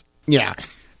this. Yeah.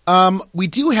 We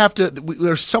do have to.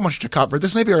 There's so much to cover.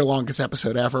 This may be our longest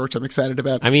episode ever, which I'm excited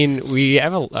about. I mean, we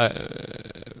have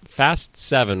Fast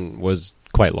 7 was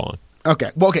quite long.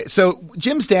 Okay. Well, okay. So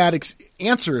Jim's dad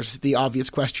answers the obvious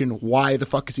question, why the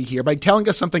fuck is he here, by telling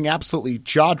us something absolutely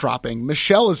jaw-dropping.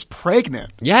 Michelle is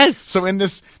pregnant. Yes. So in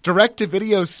this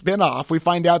direct-to-video spinoff, we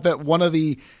find out that one of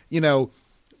the,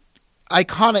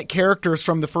 iconic characters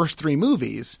from the first 3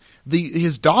 movies,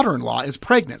 his daughter-in-law is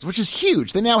pregnant, which is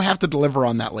huge. They now have to deliver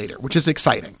on that later, which is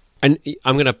exciting. And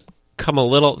I'm going to come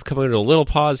into a little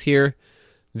pause here.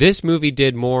 This movie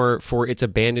did more for its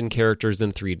abandoned characters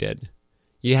than 3 did.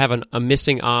 You have a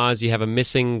missing Oz, you have a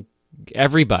missing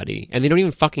everybody, and they don't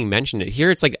even fucking mention it. Here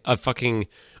it's like a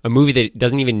movie that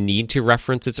doesn't even need to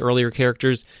reference its earlier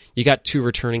characters. You got 2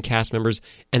 returning cast members,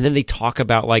 and then they talk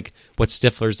about like what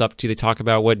Stifler's up to. They talk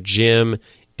about what Jim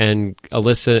and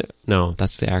Alyssa, no,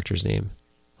 that's the actor's name,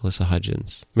 Alyssa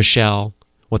Hudgens, Michelle,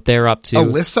 what they're up to.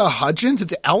 Alyssa Hudgens?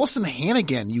 It's Allison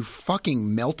Hannigan, you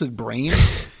fucking melted brain.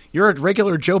 You're a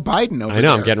regular Joe Biden over there. I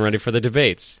know, I'm getting ready for the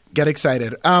debates. Get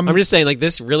excited. I'm just saying, like,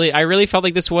 I really felt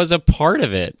like this was a part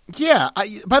of it. Yeah.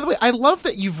 By the way, I love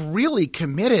that you've really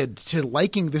committed to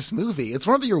liking this movie. It's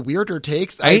one of your weirder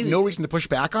takes. I have no reason to push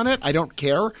back on it. I don't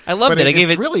care. I loved it. I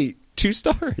gave it really 2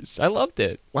 stars. I loved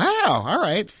it. Wow. All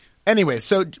right. Anyway,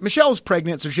 so Michelle's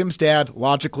pregnant, so Jim's dad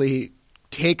logically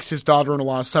takes his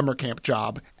daughter-in-law's summer camp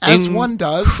job, as one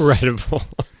does. Incredible.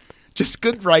 Just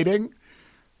good writing.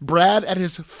 Brad at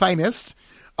his finest.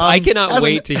 I cannot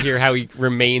wait to hear how he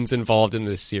remains involved in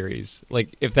this series.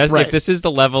 Like, if this is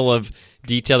the level of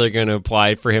detail they're going to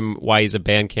apply for him, why he's a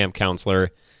Bandcamp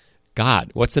counselor. God,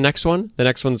 what's the next one? The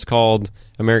next one's called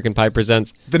American Pie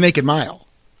Presents The Naked Mile.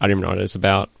 I don't even know what it's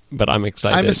about, but I'm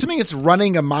excited. I'm assuming it's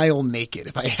running a mile naked,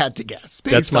 if I had to guess.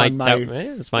 That's my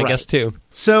guess too.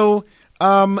 So,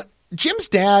 Jim's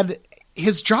dad,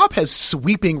 his job has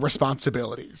sweeping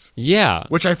responsibilities. Yeah,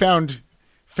 which I found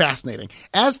fascinating.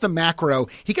 As the macro,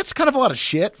 he gets kind of a lot of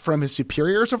shit from his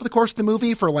superiors over the course of the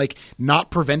movie for like not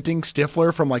preventing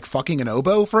Stifler from like fucking an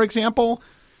oboe, for example.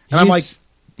 And I'm like,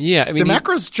 yeah, I mean, the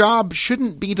macro's job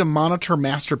shouldn't be to monitor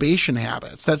masturbation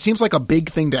habits. That seems like a big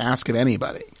thing to ask of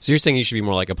anybody. So you're saying you should be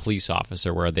more like a police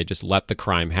officer where they just let the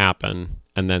crime happen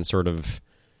and then sort of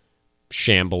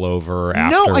shamble over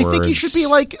afterwards? No, I think he should be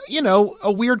like,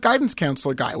 a weird guidance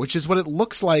counselor guy, which is what it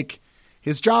looks like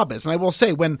his job is. And I will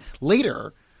say, when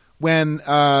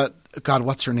God,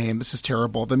 what's her name? This is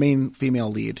terrible. The main female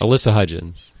lead. Alyssa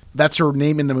Hudgens. That's her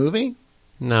name in the movie?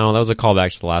 No, that was a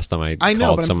callback to the last time I know,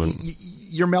 called but someone.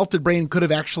 Your melted brain could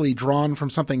have actually drawn from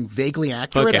something vaguely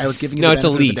accurate. Okay. I was giving you the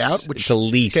benefit of the doubt. It's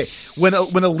Elise.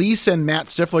 Okay. When Elise and Matt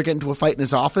Stifler get into a fight in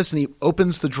his office and he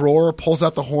opens the drawer, pulls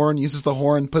out the horn, uses the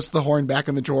horn, puts the horn back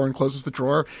in the drawer and closes the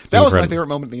drawer. That was my favorite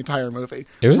moment in the entire movie.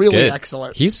 It was really good.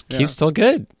 Excellent. He's still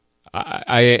good.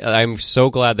 I'm so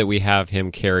glad that we have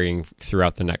him carrying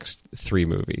throughout the next 3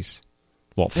 movies.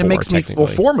 Well, 4, it makes me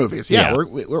 4 movies. Yeah.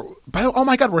 Yeah. Oh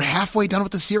my God, we're halfway done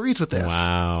with the series with this.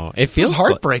 Wow. It feels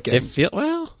heartbreaking.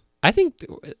 I think,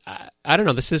 I don't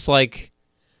know. This is like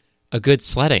a good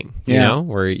sledding,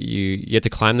 where you get to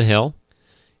climb the hill.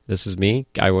 This is me.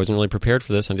 I wasn't really prepared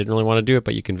for this. I didn't really want to do it,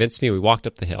 but you convinced me. We walked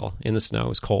up the hill in the snow. It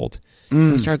was cold.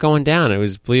 We started going down. It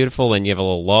was beautiful. And you have a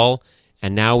little lull.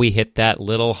 And now we hit that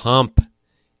little hump.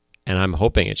 And I'm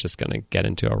hoping it's just going to get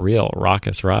into a real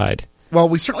raucous ride. Well,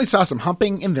 we certainly saw some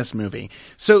humping in this movie.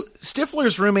 So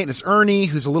Stifler's roommate is Ernie,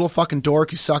 who's a little fucking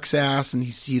dork who sucks ass, and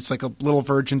he's like a little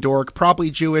virgin dork, probably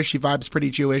Jewish. He vibes pretty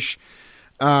Jewish.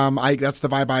 That's the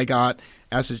vibe I got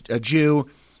as a Jew.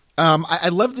 I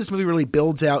love this movie really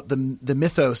builds out the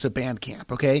mythos of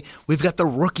Bandcamp, okay? We've got the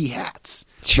rookie hats.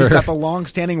 Sure. We've got the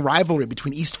long-standing rivalry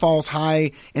between East Falls High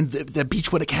and the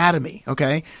Beechwood Academy,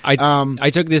 okay? I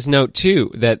took this note, too,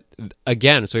 that,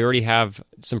 again, so we already have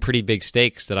some pretty big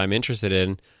stakes that I'm interested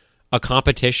in. A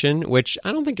competition, which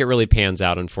I don't think it really pans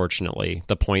out, unfortunately.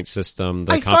 The point system,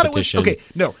 the competition. Thought it was, okay,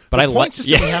 no. But the point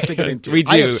system we have to get into. We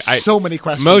do. I have so many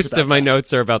questions Most about of my that.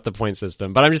 notes are about the point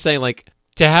system. But I'm just saying, like,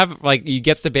 to have, like, he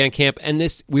gets to band camp, and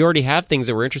we already have things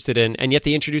that we're interested in, and yet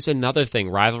they introduce another thing,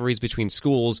 rivalries between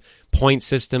schools, point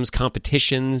systems,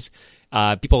 competitions,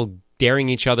 people daring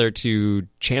each other to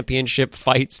championship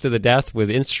fights to the death with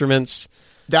instruments.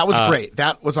 That was great.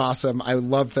 That was awesome. I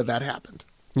loved that happened.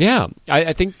 Yeah,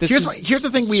 I think this here's the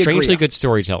thing we strangely agree on. good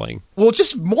storytelling. Well,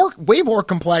 just way more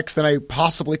complex than I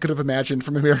possibly could have imagined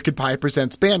from American Pie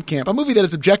Presents Bandcamp, a movie that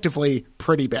is objectively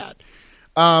pretty bad.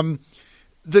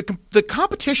 The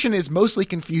competition is mostly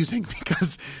confusing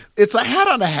because it's a hat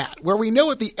on a hat, where we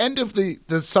know at the end of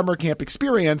the summer camp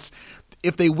experience,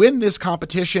 if they win this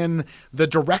competition, the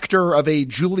director of a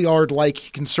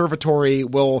Juilliard-like conservatory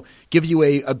will give you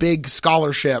a big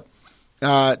scholarship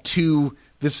to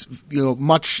this,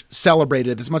 much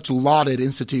celebrated, this much lauded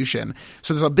institution.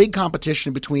 So there's a big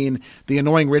competition between the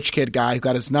annoying rich kid guy who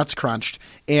got his nuts crunched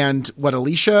and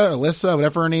Alyssa,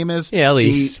 whatever her name is. Yeah,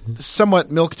 Elise. The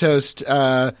somewhat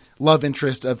milquetoast love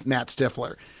interest of Matt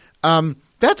Stifler.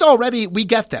 That's already, we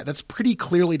get that. That's pretty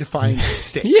clearly defined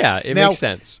stakes. Yeah, it makes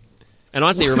sense. And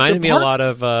honestly, it reminded me a lot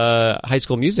of High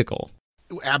School Musical.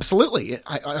 Absolutely.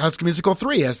 High School Musical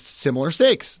 3 has similar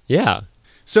stakes. Yeah.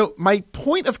 So my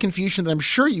point of confusion that I'm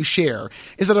sure you share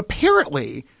is that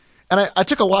apparently, and I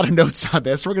took a lot of notes on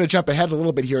this, we're going to jump ahead a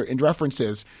little bit here in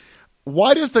references.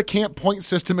 Why does the camp point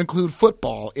system include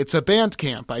football? It's a band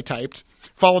camp, I typed,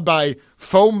 followed by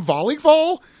foam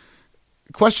volleyball?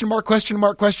 Question mark, question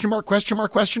mark, question mark, question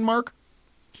mark, question mark.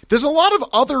 There's a lot of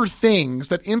other things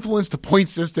that influence the point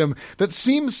system that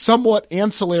seem somewhat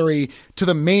ancillary to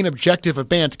the main objective of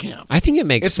Bandcamp. I think it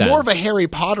makes sense. It's more of a Harry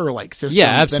Potter-like system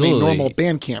than a normal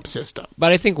Bandcamp system.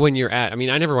 But I think when you're I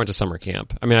never went to summer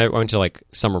camp. I went to, like,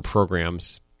 summer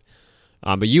programs.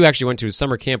 But you actually went to a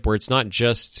summer camp where it's not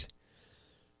just,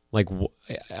 like,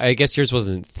 I guess yours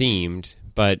wasn't themed,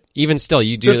 but even still,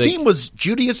 you do... The theme was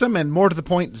Judaism and, more to the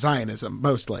point, Zionism,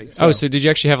 mostly. So. Oh, so did you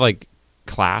actually have, like,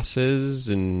 classes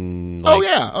and like... Oh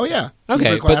yeah. Okay,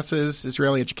 Hebrew classes,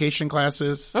 Israeli education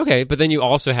classes. Okay, but then you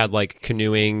also had like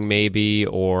canoeing maybe,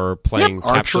 or playing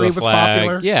archery was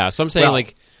popular. Yeah, so I'm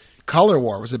saying Color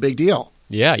War was a big deal.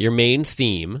 Yeah, your main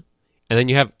theme, and then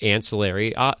you have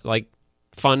ancillary like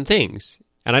fun things.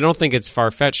 And I don't think it's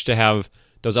far-fetched to have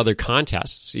those other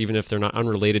contests, even if they're not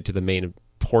unrelated to the main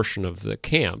portion of the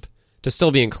camp, to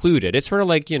still be included. It's sort of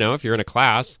like, if you're in a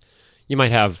class, you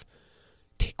might have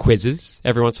quizzes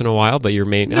every once in a while, but your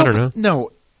main... I don't know. No,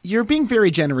 you're being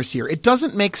very generous here. It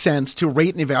doesn't make sense to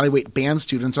rate and evaluate band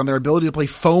students on their ability to play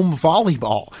foam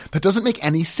volleyball. That doesn't make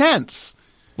any sense.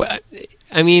 Well,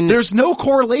 I mean... There's no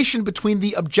correlation between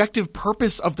the objective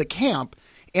purpose of the camp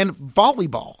and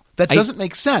volleyball. That doesn't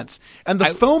make sense. And the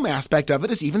foam aspect of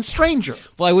it is even stranger.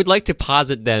 Well, I would like to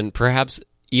posit then, perhaps,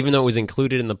 even though it was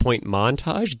included in the point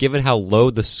montage, given how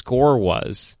low the score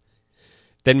was,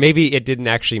 then maybe it didn't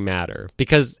actually matter.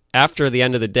 Because after the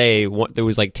end of the day, there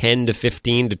was like 10 to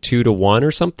 15 to 2 to 1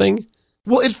 or something.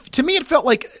 Well, to me, it felt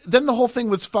like then the whole thing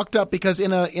was fucked up because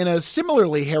in a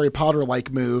similarly Harry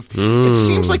Potter-like move, it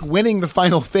seems like winning the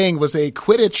final thing was a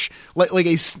Quidditch, like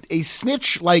a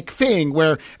snitch-like thing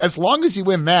where as long as you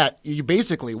win that, you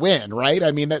basically win, right?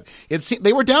 I mean,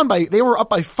 they were up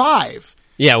by 5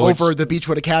 over the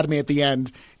Beechwood Academy at the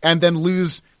end, and then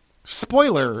lose,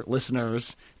 spoiler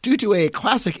listeners, due to a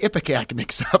classic Ipecac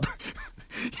mix-up.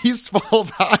 He falls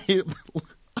high.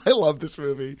 I love this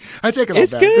movie. I take it all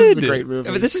back. Good. This is a great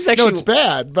movie. But this is actually... No, it's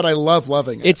bad, but I love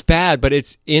loving it. It's bad, but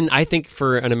I think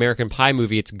for an American Pie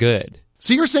movie, it's good.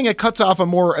 So you're saying it cuts off a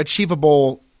more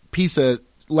achievable piece of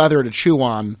leather to chew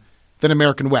on than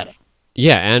American Wedding?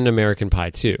 Yeah, and American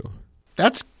Pie, too.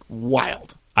 That's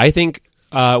wild. I think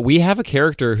we have a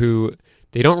character who...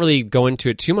 They don't really go into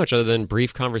it too much other than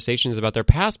brief conversations about their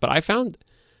past, but I found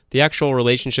the actual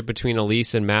relationship between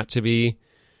Elise and Matt to be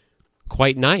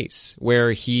quite nice,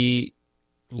 where he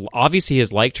obviously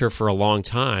has liked her for a long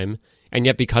time, and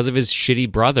yet because of his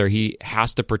shitty brother, he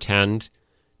has to pretend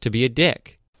to be a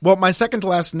dick. Well, my second to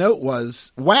last note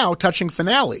was, wow, touching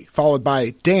finale, followed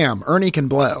by, damn, Ernie can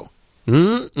blow.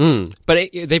 But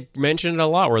they mentioned it a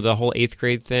lot, where the whole 8th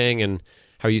grade thing and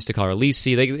how he used to call her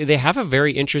Lisi. They have a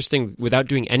very interesting, without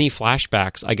doing any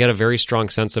flashbacks, I get a very strong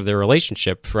sense of their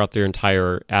relationship throughout their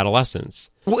entire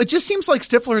adolescence. Well, it just seems like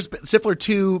Matt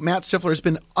Stifler has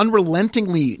been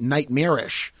unrelentingly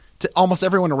nightmarish to almost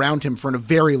everyone around him for a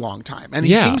very long time. And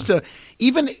he seems to,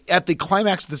 even at the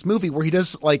climax of this movie where he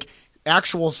does like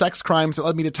actual sex crimes that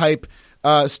led me to type,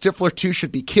 Stifler 2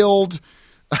 should be killed.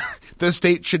 The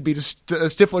state should be,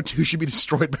 Stifler 2 should be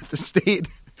destroyed by the state.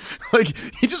 Like,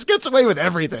 he just gets away with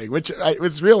everything, which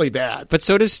was really bad. But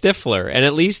so does Stifler. And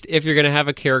at least if you're going to have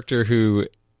a character who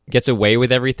gets away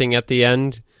with everything at the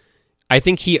end, I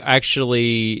think he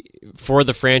actually, for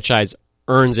the franchise,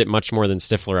 earns it much more than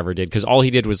Stifler ever did, because all he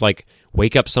did was like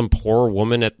wake up some poor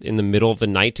woman in the middle of the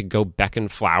night to go beckon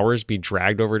flowers, be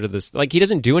dragged over to this. Like, he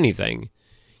doesn't do anything.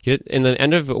 In the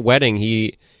end of Wedding,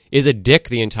 he is a dick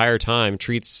the entire time,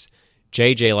 treats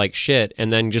JJ like shit,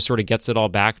 and then just sort of gets it all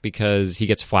back because he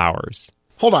gets flowers.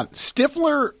 Hold on.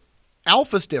 Stifler,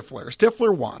 Alpha Stifler,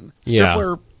 Stifler 1,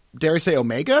 Stifler, dare I say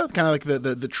Omega? Kind of like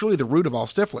the truly the root of all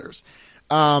Stiflers.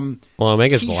 Well,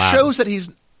 Omega's the last. He shows that he's...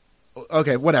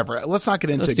 Okay, whatever. Let's not get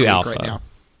into Greek Alpha right now.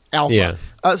 Alpha. Yeah.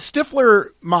 Stifler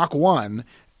Mach 1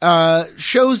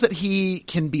 shows that he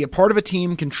can be a part of a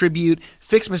team, contribute,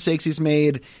 fix mistakes he's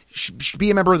made, should be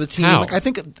a member of the team. How? Like, I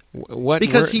think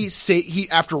because he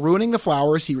after ruining the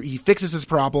flowers, he fixes his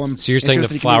problem. So you're saying the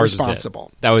flowers responsible.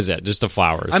 Was it? That was it, just the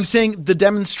flowers. I'm saying the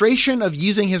demonstration of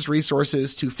using his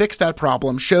resources to fix that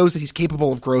problem shows that he's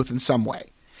capable of growth in some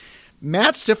way.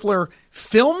 Matt Stifler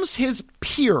films his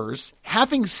peers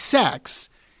having sex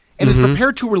and is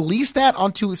prepared to release that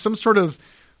onto some sort of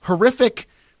horrific,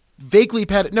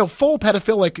 full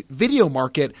pedophilic video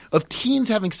market of teens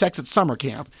having sex at summer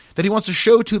camp that he wants to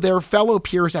show to their fellow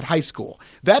peers at high school.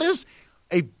 That is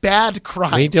a bad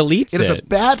crime. He deletes it. It is a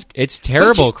bad... It's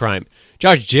terrible crime.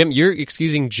 Josh, Jim, you're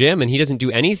excusing Jim, and he doesn't do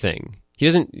anything. He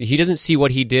doesn't see what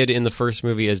he did in the first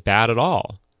movie as bad at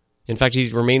all. In fact, he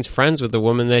remains friends with the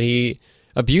woman that he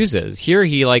abuses. Here,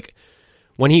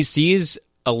 when he sees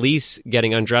Elise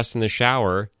getting undressed in the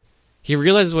shower, he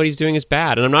realizes what he's doing is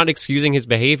bad. And I'm not excusing his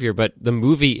behavior, but the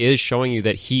movie is showing you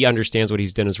that he understands what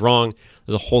he's done is wrong.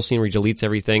 There's a whole scene where he deletes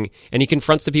everything, and he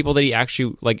confronts the people that he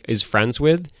actually is friends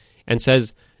with and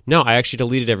says, no, I actually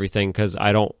deleted everything because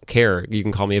I don't care. You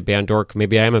can call me a band dork.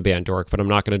 Maybe I am a band dork, but I'm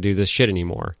not going to do this shit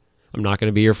anymore. I'm not going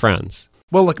to be your friends.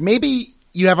 Well, look, maybe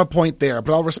you have a point there,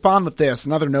 but I'll respond with this.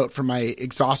 Another note from my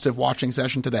exhaustive watching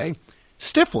session today.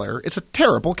 Stifler is a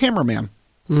terrible cameraman.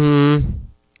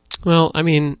 Well, I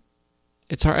mean,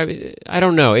 it's hard. I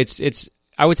don't know.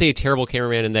 I would say a terrible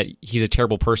cameraman in that he's a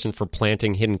terrible person for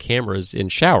planting hidden cameras in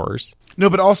showers. No,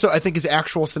 but also I think his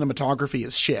actual cinematography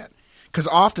is shit. Because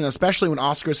often, especially when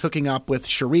Oscar's hooking up with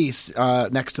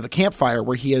Charisse next to the campfire,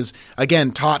 where he has,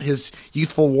 again, taught his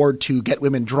youthful ward to get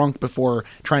women drunk before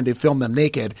trying to film them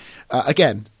naked.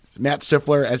 Again, Matt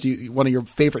Stifler, as one of your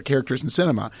favorite characters in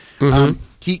cinema,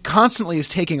 he constantly is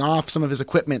taking off some of his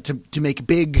equipment to make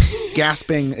big,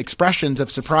 gasping expressions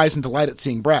of surprise and delight at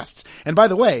seeing breasts. And by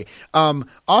the way,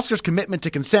 Oscar's commitment to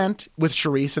consent with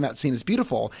Charisse in that scene is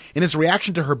beautiful, and his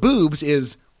reaction to her boobs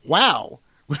is, wow.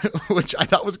 Which I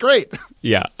thought was great.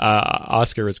 Yeah,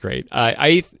 Oscar was great.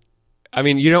 I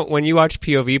mean, when you watch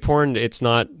POV porn, it's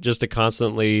not just a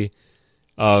constantly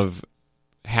of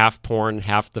half porn,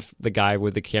 half the guy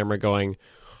with the camera going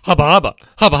hubba hubba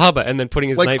hubba hubba, and then putting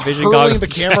his night vision goggles the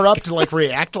camera up to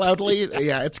react loudly.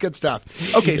 Yeah, it's good stuff.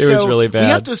 Okay, it was really bad. We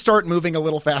have to start moving a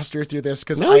little faster through this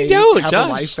because I have Josh. A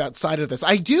life outside of this.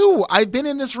 I do. I've been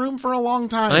in this room for a long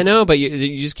time. I know, but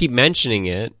you just keep mentioning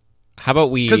it. How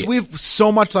about because we've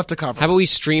so much left to cover. How about we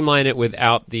streamline it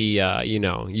without the,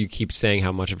 you keep saying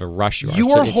how much of a rush you are.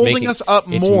 You are holding us up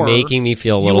more. It's making me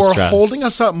feel a little stressed. You are holding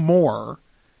us up more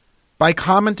by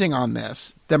commenting on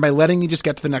this than by letting me just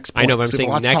get to the next point. I know, but I'm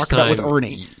saying next time with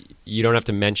Ernie. You don't have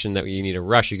to mention that you need a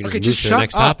rush. You can just move to the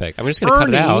next topic. I'm just going to cut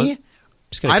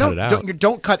it out.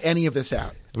 Don't cut any of this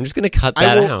out. I'm just going to cut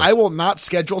that out. I will not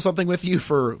schedule something with you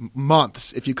for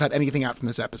months if you cut anything out from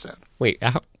this episode. Wait,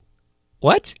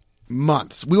 what?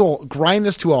 Months. We will grind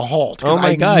this to a halt. Oh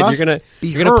my God!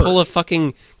 You're gonna pull a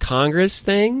fucking Congress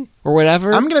thing or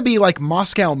whatever. I'm gonna be like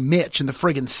Moscow Mitch in the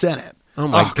friggin' Senate. Oh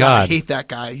my God! I hate that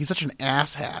guy. He's such an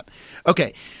asshat.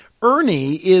 Okay,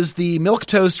 Ernie is the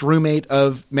milquetoast roommate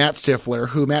of Matt Stifler,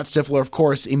 who Matt Stifler, of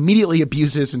course, immediately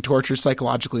abuses and tortures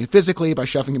psychologically and physically by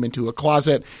shoving him into a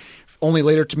closet. Only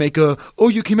later to make you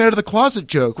came out of the closet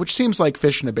joke, which seems like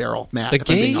fish in a barrel, Matt. If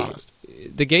I'm being honest,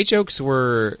 the gay jokes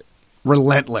were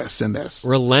relentless in this.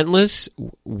 Relentless,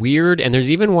 weird, and there's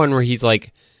even one where he's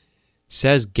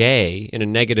says gay in a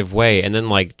negative way and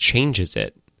then changes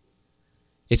it.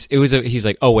 He's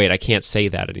like, oh wait, I can't say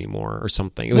that anymore or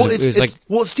something.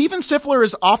 Steven Stifler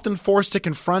is often forced to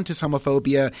confront his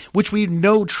homophobia, which we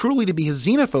know truly to be his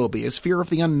xenophobia, his fear of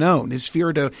the unknown, his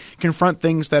fear to confront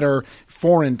things that are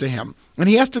foreign to him. And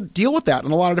he has to deal with that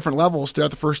on a lot of different levels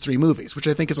throughout the first three movies, which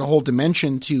I think is a whole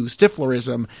dimension to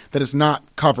Stiflerism that is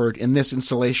not covered in this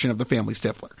installation of the family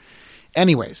Stifler.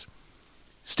 Anyways,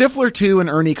 Stifler 2 and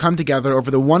Ernie come together over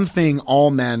the one thing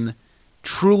all men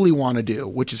truly want to do,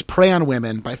 which is prey on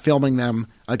women by filming them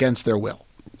against their will.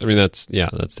 I mean, that's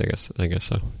I guess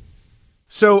so.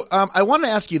 So I want to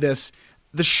ask you this.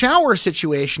 The shower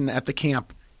situation at the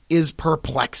camp is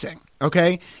perplexing.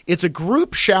 Okay? It's a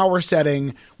group shower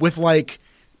setting with like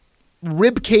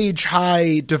rib cage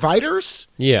high dividers.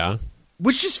 Yeah.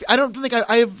 Which is, I don't think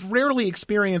I have rarely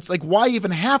experienced, like, why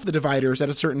even have the dividers at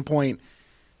a certain point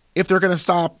if they're going to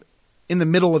stop in the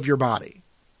middle of your body?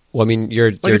 Well, I mean,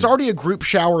 it's already a group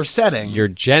shower setting. Your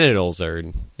genitals are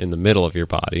in the middle of your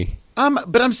body.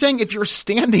 But I'm saying if you're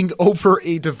standing over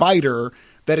a divider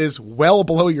that is well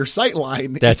below your sight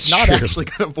line, That's it's not true. actually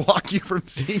going to block you from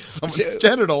seeing someone's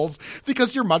genitals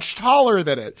because you're much taller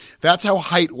than it. That's how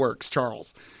height works,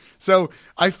 Charles. So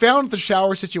I found the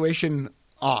shower situation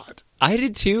odd. I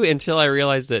did too, until I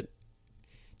realized that.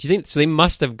 Do you think so? They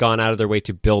must have gone out of their way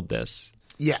to build this.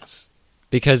 Yes,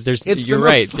 because you're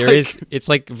right. There is. It's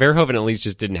like Verhoeven at least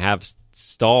just didn't have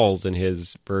stalls in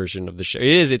his version of the show.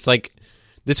 It's like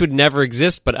this would never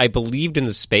exist. But I believed in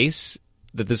the space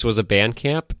that this was a band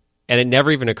camp, and it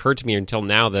never even occurred to me until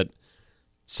now that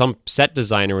some set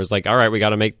designer was like, "All right, we got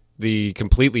to make the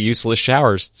completely useless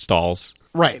shower stalls."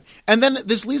 Right, and then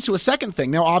this leads to a second thing.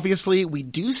 Now, obviously, we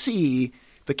do see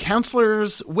the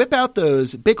counselors whip out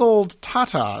those big old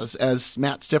tatas, as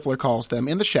Matt Stifler calls them,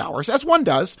 in the showers, as one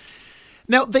does.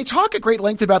 Now, they talk at great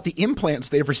length about the implants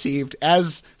they've received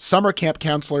as summer camp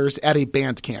counselors at a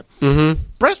band camp. Mm-hmm.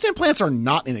 Breast implants are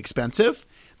not inexpensive.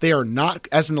 They are not,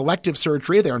 as an elective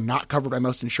surgery, they are not covered by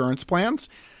most insurance plans.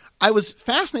 I was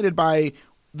fascinated by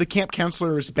the camp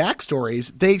counselors' backstories.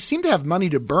 They seem to have money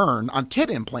to burn on tit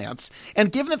implants.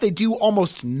 And given that they do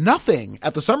almost nothing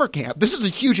at the summer camp, this is a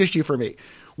huge issue for me.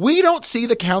 We don't see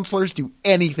the counselors do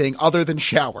anything other than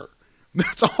shower.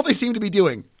 That's all they seem to be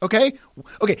doing. Okay?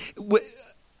 Okay.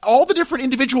 All the different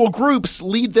individual groups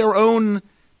lead their own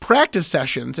practice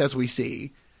sessions, as we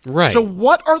see. Right. So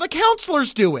what are the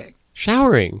counselors doing?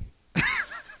 Showering.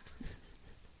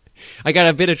 I got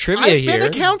a bit of trivia here. I've been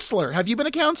a counselor. Have you been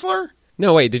a counselor?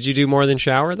 No, wait. Did you do more than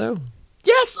shower, though?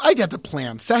 Yes, I'd have to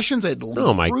plan sessions. I'd lead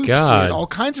Oh, my groups. God. We had all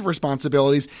kinds of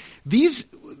responsibilities. These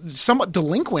somewhat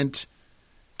delinquent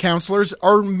counselors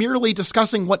are merely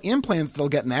discussing what implants they'll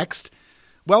get next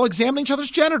while examining each other's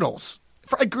genitals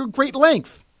for a great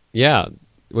length. Yeah.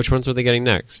 Which ones were they getting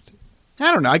next?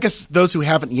 I don't know. I guess those who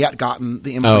haven't yet gotten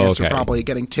the implants okay. are probably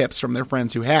getting tips from their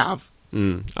friends who have. Do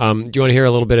you want to hear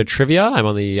a little bit of trivia? I'm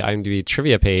on the IMDb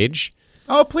trivia page.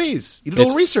 Oh, please. You did a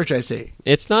little research, I see.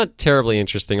 It's not terribly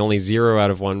interesting. Only 0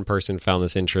 out of 1 person found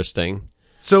this interesting.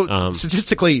 So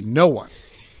statistically, no one.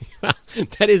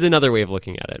 That is another way of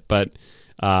looking at it. But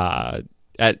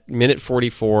at minute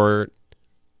 44,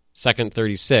 second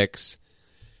 36,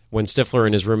 when Stifler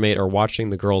and his roommate are watching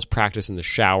the girls practice in the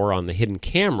shower on the hidden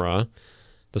camera,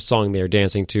 the song they are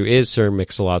dancing to is Sir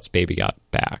Mix-a-Lot's Baby Got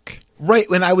Back. Right,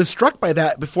 and I was struck by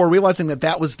that before realizing that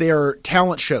that was their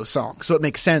talent show song, so it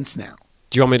makes sense now.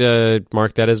 Do you want me to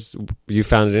mark that as you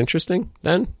found it interesting,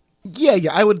 then?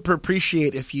 Yeah, I would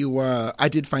appreciate if you, I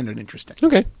did find it interesting.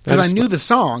 Okay. Because I knew the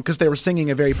song, because they were singing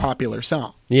a very popular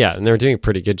song. Yeah, and they were doing a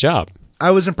pretty good job.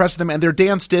 I was impressed with them, and their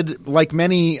dance did, like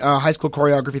many high school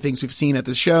choreography things we've seen at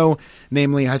this show,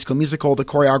 namely High School Musical, the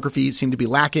choreography seemed to be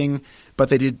lacking, but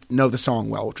they did know the song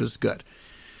well, which was good.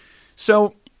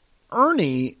 So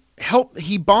Ernie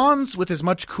he bonds with his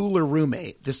much cooler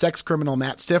roommate, the sex criminal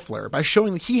Matt Stifler, by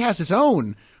showing that he has his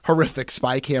own horrific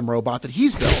spy cam robot that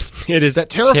he's built. It is that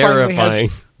terrifying.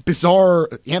 Has bizarre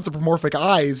anthropomorphic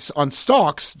eyes on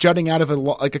stalks jutting out of a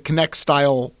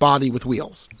Kinect-style body with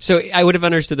wheels. So I would have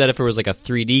understood that if it was like a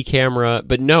 3D camera,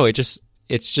 but no, it's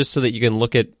just so that you can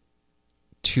look at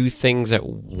 2 things at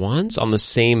once on the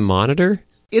same monitor.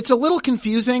 It's a little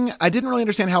confusing. I didn't really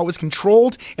understand how it was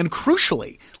controlled. And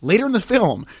crucially, later in the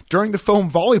film, during the foam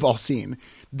volleyball scene,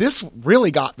 this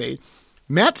really got me.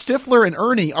 Matt Stifler and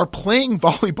Ernie are playing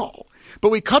volleyball,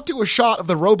 but we cut to a shot of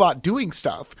the robot doing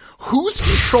stuff. Who's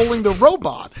controlling the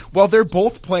robot while they're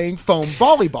both playing foam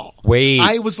volleyball? Wait.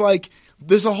 I was like,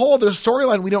 there's a whole other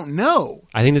storyline we don't know.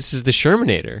 I think this is the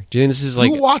Shermanator. Do you think this is like...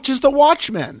 Who watches The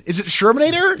Watchmen? Is it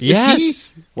Shermanator? Yes. Is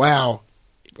he? Wow.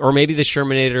 Or maybe the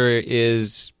Shermanator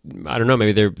is, I don't know,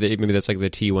 maybe that's like the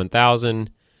T-1000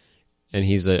 and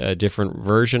he's a different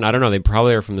version. I don't know. They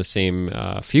probably are from the same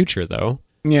future, though.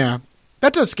 Yeah.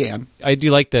 That does scan. I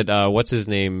do like that, what's his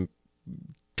name,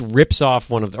 rips off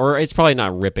one of the, or it's probably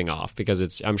not ripping off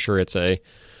because I'm sure it's a,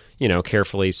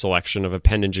 carefully selection of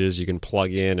appendages you can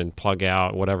plug in and plug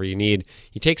out, whatever you need.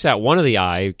 He takes out one of the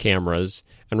eye cameras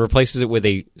and replaces it with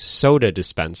a soda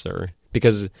dispenser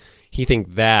because he thinks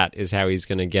that is how he's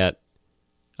going to get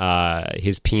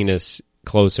his penis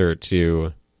closer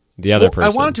to the other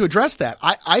person. I wanted to address that.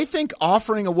 I think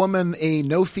offering a woman a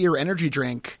no-fear energy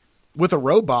drink with a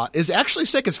robot is actually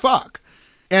sick as fuck.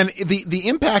 And the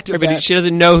impact of But that... she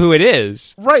doesn't know who it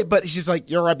is. Right, but she's like,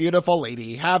 you're a beautiful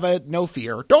lady. Have it, no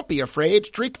fear. Don't be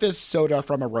afraid. Drink this soda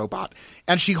from a robot.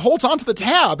 And she holds onto the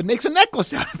tab and makes a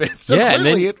necklace out of it. So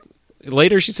clearly and then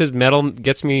later she says metal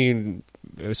gets me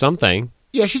something.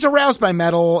 Yeah, she's aroused by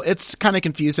metal. It's kind of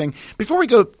confusing. Before we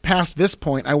go past this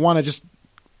point, I want to just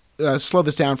slow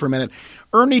this down for a minute.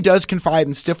 Ernie does confide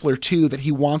in Stifler 2 that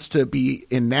he wants to be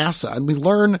in NASA. And we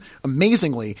learn,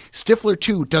 amazingly, Stifler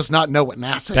 2 does not know what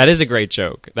NASA is. That is a great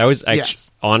joke. That was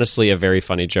Yes. honestly a very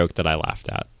funny joke that I laughed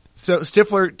at. So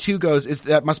Stifler 2 goes,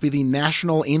 that must be the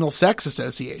National Anal Sex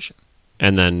Association.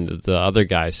 And then the other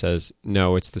guy says,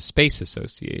 no, it's the Space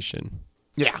Association.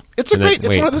 Yeah. It's And then-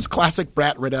 it's one of those classic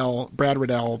Brad Riddell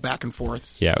back and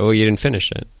forth. Yeah, oh, you didn't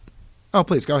finish it. Oh,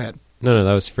 please, go ahead. No,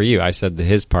 that was for you. I said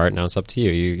his part, now it's up to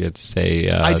you. You get to say...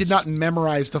 I did not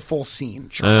memorize the full scene,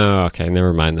 Charles. Oh, okay,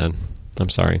 never mind then. I'm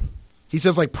sorry. He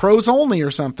says, like, pros only or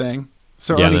something.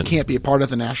 So Yeah, Ernie then- can't be a part of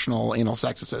the National Anal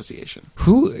Sex Association.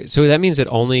 So that means that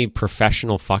only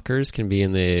professional fuckers can be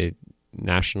in the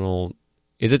National...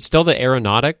 Is it still the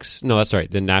Aeronautics? No, that's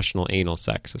right, the National Anal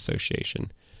Sex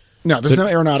Association. No, there's no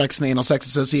aeronautics in the Anal Sex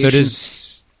Association. So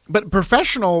does... But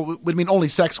professional would mean only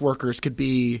sex workers could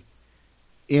be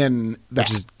in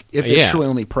that. If it's yeah. truly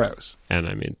only pros. And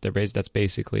I mean, that's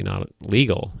basically not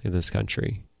legal in this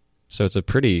country. So it's a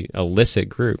pretty illicit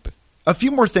group. A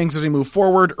few more things as we move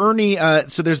forward. Ernie,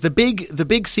 so there's the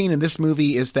big scene in this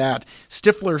movie is that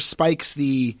Stifler spikes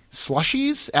the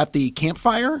slushies at the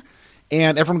campfire,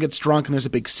 and everyone gets drunk, and there's a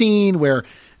big scene where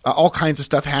all kinds of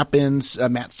stuff happens.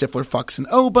 Matt Stifler fucks an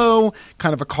oboe,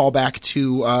 kind of a callback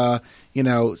to,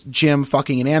 Jim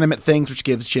fucking inanimate things, which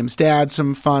gives Jim's dad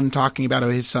some fun talking about how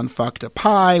his son fucked a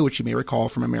pie, which you may recall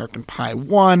from American Pie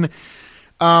 1.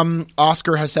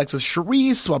 Oscar has sex with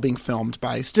Charisse while being filmed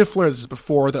by Stifler. This is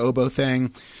before the oboe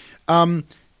thing. While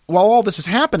all this is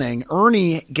happening,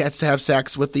 Ernie gets to have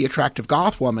sex with the attractive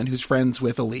goth woman who's friends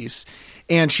with Elise,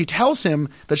 and she tells him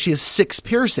that she has 6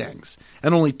 piercings,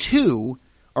 and only 2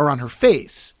 are on her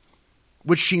face,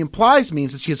 which she implies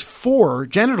means that she has 4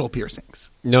 genital piercings.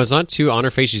 No, it's not 2 on her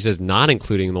face. She says not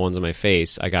including the ones on my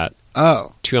face. I got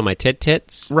 2 on my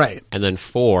tits. Right. And then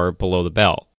 4 below the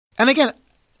belt. And again,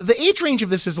 the age range of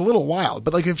this is a little wild,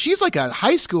 but like if she's like a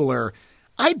high schooler,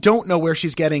 I don't know where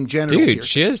she's getting genital piercings.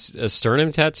 She has a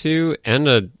sternum tattoo and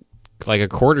a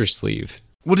quarter sleeve.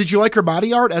 Well, did you like her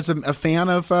body art as a fan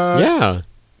of yeah,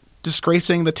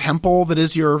 disgracing the temple that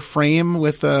is your frame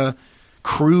with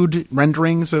crude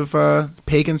renderings of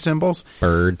pagan symbols?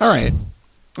 Birds. All right.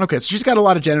 Okay, so she's got a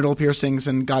lot of genital piercings,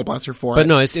 and God bless her for it. But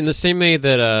no, it's in the same way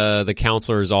that the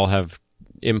counselors all have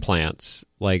implants.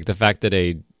 Like the fact that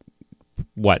a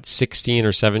 16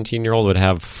 or 17-year-old would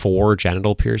have 4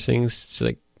 genital piercings. It's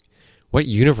like, what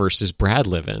universe does Brad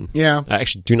live in? Yeah. I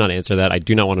actually do not answer that. I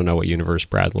do not want to know what universe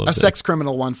Brad lives in. A sex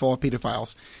criminal one full of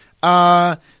pedophiles.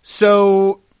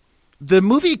 So the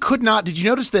movie could not... Did you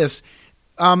notice this?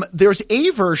 There's a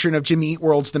version of Jimmy Eat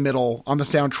World's The Middle on the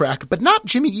soundtrack, but not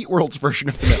Jimmy Eat World's version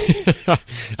of The Middle,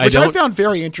 which I found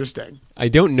very interesting. I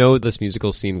don't know this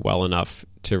musical scene well enough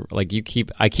to I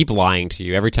keep lying to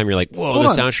you every time you're like, whoa, Hold the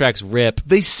on. soundtrack's rip.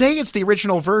 They say it's the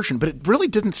original version, but it really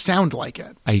didn't sound like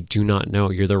it. I do not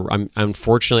know.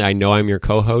 Unfortunately, I know I'm your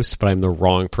co-host, but I'm the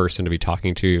wrong person to be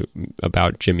talking to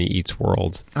about Jimmy Eats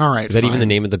World. All right, Is that fine. even the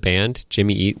name of the band?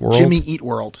 Jimmy Eat World? Jimmy Eat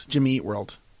World. Jimmy Eat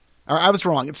World. I was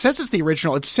wrong. It says it's the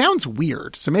original. It sounds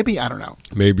weird, so maybe, I don't know.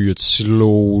 Maybe it's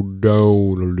slowed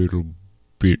down a little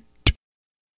bit.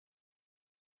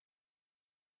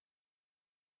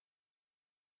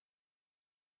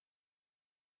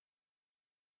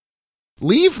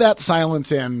 Leave that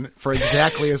silence in for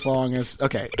exactly as long as...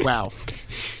 Okay, wow.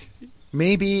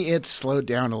 Maybe it's slowed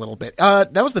down a little bit.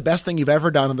 That was the best thing you've ever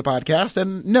done on the podcast,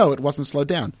 and no, it wasn't slowed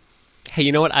down. Hey,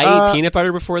 you know what? I ate peanut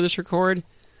butter before this record.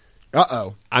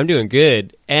 Uh-oh. I'm doing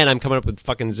good, and I'm coming up with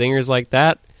fucking zingers like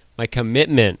that. My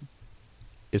commitment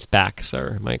is back,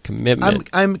 sir. My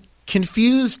commitment. I'm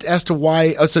confused as to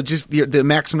why... Oh, so just the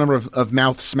maximum number of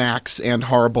mouth smacks and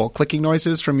horrible clicking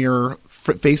noises from your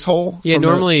face hole? Yeah, from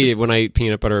normally when I eat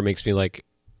peanut butter, it makes me like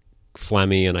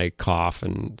phlegmy and I cough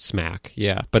and smack.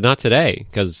 Yeah, but not today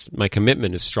because my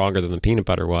commitment is stronger than the peanut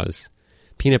butter was.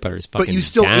 Peanut butter is fucking But you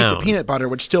still down. ate the peanut butter,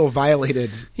 which still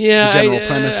violated Yeah, the general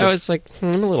premise. I was like,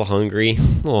 I'm a little hungry, a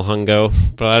little hungo,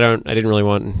 but I didn't really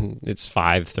want. It's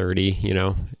 5:30, you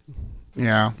know.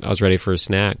 Yeah, I was ready for a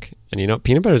snack, and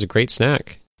peanut butter is a great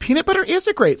snack. peanut butter is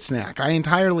a great snack. I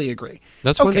entirely agree.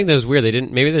 That's one thing that was weird. They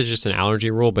didn't. Maybe there's just an allergy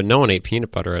rule, but no one ate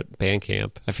peanut butter at band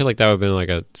camp. I feel like that would have been like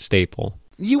a staple.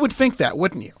 You would think that,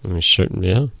 wouldn't you? I mean,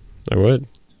 yeah, I would.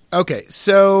 Okay,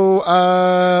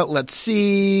 so let's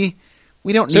see.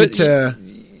 We don't So need to.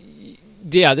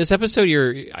 Yeah, this episode,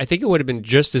 I think it would have been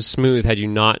just as smooth had you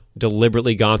not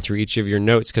deliberately gone through each of your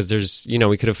notes, because there's,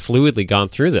 we could have fluidly gone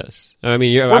through this. I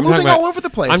mean, We're moving all over the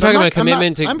place. I'm talking about a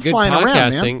commitment I'm to good flying podcasting.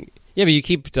 around, man. Yeah, but you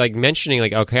keep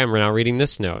mentioning okay, I'm now reading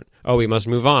this note. Oh, we must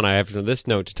move on. I have this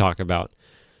note to talk about.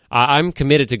 I'm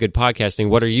committed to good podcasting.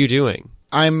 What are you doing?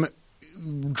 I'm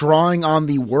drawing on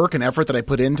the work and effort that I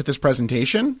put into this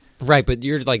presentation. Right, but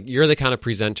you're the kind of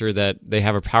presenter that they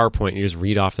have a PowerPoint and you just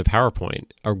read off the PowerPoint.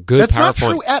 A good That's PowerPoint. not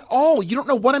true at all. You don't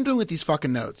know what I'm doing with these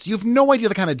fucking notes. You have no idea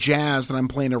the kind of jazz that I'm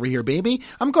playing over here, baby.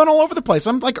 I'm going all over the place.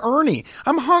 I'm like Ernie.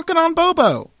 I'm honking on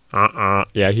Bobo.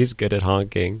 Yeah, he's good at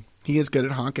honking. He is good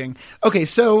at honking. Okay,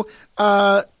 so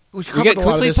we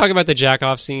quickly talk about the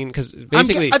jack-off scene, because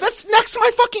basically... that's next to my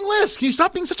fucking list. Can you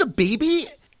stop being such a baby?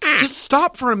 Just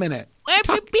stop for a minute.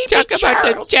 Talk about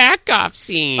the jack-off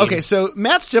scene. Okay, so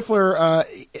Matt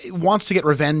Stifler wants to get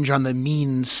revenge on the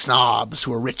mean snobs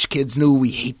who are rich kids. No, we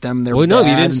hate them. They're well, no,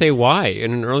 bad. you didn't say why.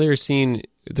 In an earlier scene,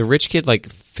 the rich kid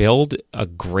filled a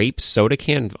grape soda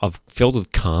can filled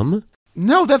with cum.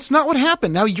 No, that's not what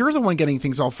happened. Now you're the one getting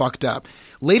things all fucked up.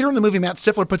 Later in the movie, Matt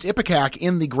Stifler puts Ipecac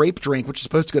in the grape drink, which is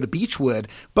supposed to go to Beechwood,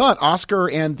 but Oscar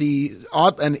and the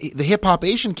hip-hop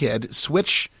Asian kid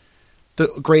switch the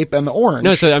grape and the orange.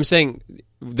 No, so I'm saying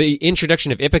the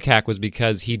introduction of Ipecac was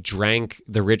because he drank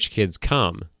the rich kid's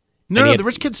cum. No, the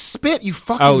rich kids spit, you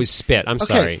fucking... Oh, spit. I'm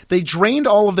sorry. They drained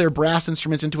all of their brass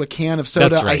instruments into a can of soda.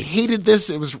 That's right. I hated this.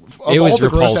 It was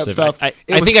repulsive. Stuff, I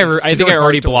think I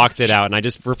already blocked it out, and I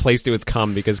just replaced it with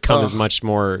cum, because cum is much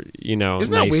more, Isn't nice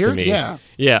that weird? to me. Yeah.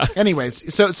 Yeah.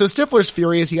 Anyways, so Stifler's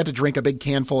furious. He had to drink a big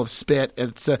can full of spit.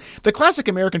 It's the classic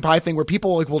American Pie thing where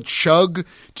people will chug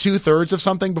 2/3 of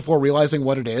something before realizing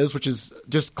what it is, which is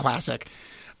just classic.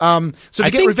 So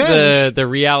to get revenge, the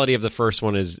reality of the first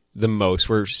one is the most,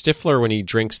 where Stifler, when he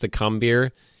drinks the cum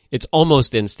beer, it's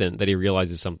almost instant that he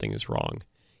realizes something is wrong.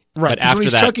 Right. But after when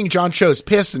he's chugging John Cho's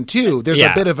piss and there's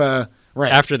a bit of a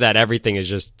right. After that, everything is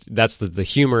just the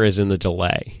humor is in the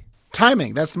delay.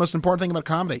 Timing. That's the most important thing about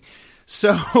comedy.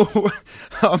 So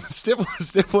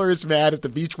Stifler is mad at the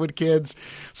Beechwood kids.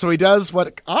 So he does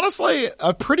what, honestly,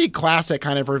 a pretty classic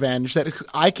kind of revenge that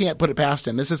I can't put it past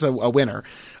him. This is a winner.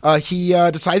 He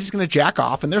decides he's going to jack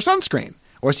off in their sunscreen,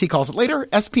 or as he calls it later,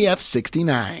 SPF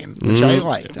 69, which I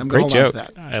liked. I'm going to hold on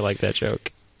to that. I like that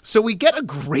joke. So we get a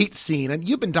great scene, and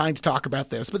you've been dying to talk about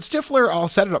this, but Stifler, I'll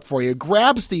set it up for you,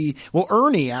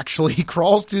 Ernie actually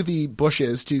crawls through the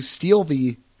bushes to steal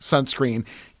the sunscreen,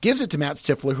 gives it to Matt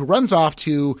Stifler, who runs off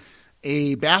to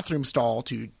a bathroom stall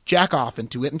to jack off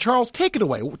into it. And Charles, take it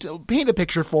away. Paint a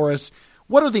picture for us.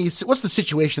 What's the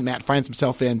situation Matt finds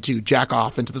himself in to jack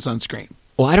off into the sunscreen?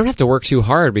 Well, I don't have to work too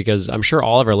hard, because I'm sure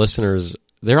all of our listeners,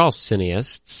 they're all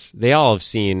cineasts. They all have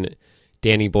seen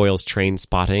Danny Boyle's Train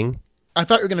Spotting. I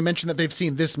thought you were going to mention that they've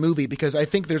seen this movie, because I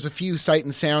think there's a few Sight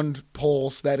and Sound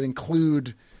polls that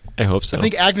include... I hope so. I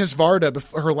think Agnes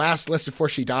Varda, her last list before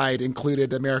she died,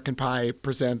 included American Pie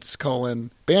Presents :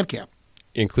 Bandcamp.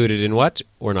 Included in what?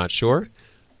 We're not sure.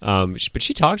 But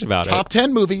she talked about Top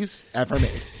 10 movies ever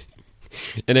made.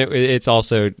 And it's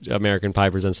also American Pie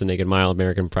Presents The Naked Mile.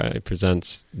 American Pie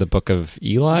Presents The Book of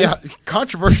Eli. Yeah,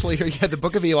 controversially here, The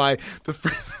Book of Eli.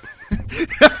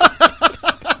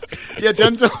 Yeah,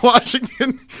 Denzel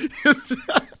Washington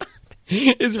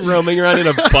is roaming around in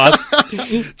a bus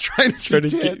trying to see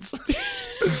tits.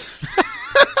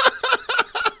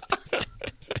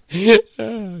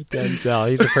 Denzel,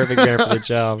 he's a perfect man for the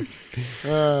job.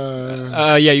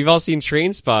 Yeah, you've all seen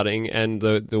Train Spotting, and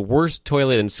the worst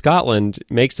toilet in Scotland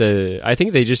I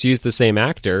think they just used the same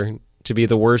actor to be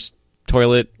the worst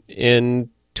toilet in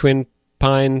Twin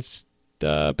Pines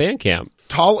Bandcamp.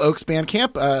 Tall Oaks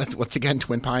Bandcamp. Once again,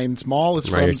 Twin Pines Mall is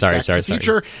from Back to the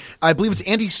Future. I believe it's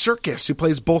Andy Serkis who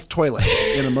plays both toilets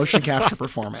in a motion capture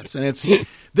performance. And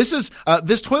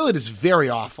this toilet is very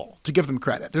awful, to give them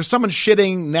credit. There's someone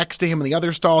shitting next to him in the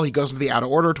other stall. He goes into the out of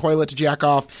order toilet to jack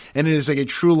off, and it is like a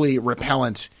truly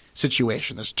repellent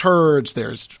situation. There's turds,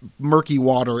 there's murky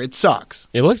water. It sucks.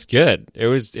 It looks good.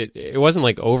 It wasn't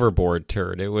like overboard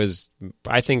turd. It was,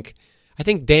 I think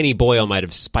Danny Boyle might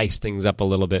have spiced things up a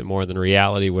little bit more than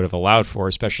reality would have allowed for,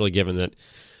 especially given that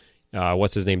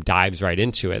what's his name dives right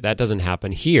into it. That doesn't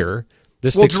happen here.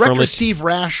 Director Steve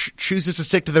Rash chooses to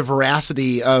stick to the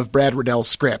veracity of Brad Riddell's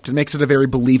script and makes it a very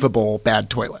believable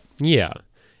bad toilet. Yeah,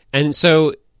 and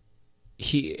so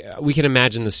we can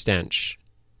imagine the stench.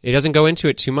 It doesn't go into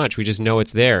it too much. We just know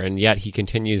it's there, and yet he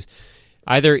continues.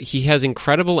 Either he has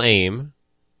incredible aim,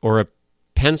 or a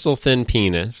pencil-thin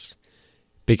penis.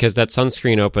 Because that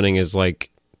sunscreen opening is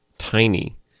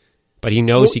tiny, but he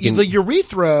knows he can. The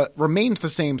urethra remains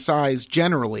the same size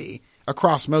generally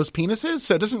across most penises,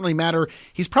 so it doesn't really matter.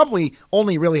 He's probably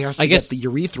only really has to get the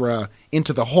urethra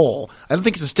into the hole. I don't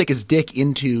think it's to stick his dick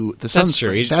into the sunscreen. That's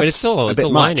true, but it's still a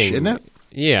bit much, isn't it?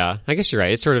 Yeah, I guess you're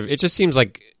right. It's it just seems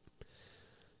like,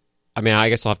 I mean, I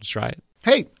guess I'll have to try it.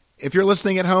 Hey, if you're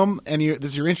listening at home and you're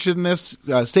interested in this,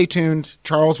 stay tuned.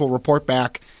 Charles will report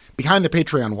back behind the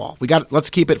Patreon wall. Let's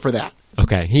keep it for that.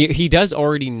 Okay. He does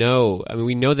already know. I mean,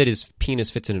 we know that his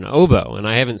penis fits in an oboe, and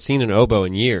I haven't seen an oboe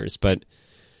in years, but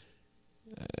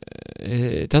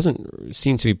it doesn't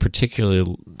seem to be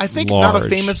particularly I think large. Not a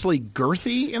famously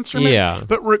girthy instrument. Yeah.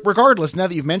 But regardless, now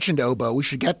that you've mentioned oboe, we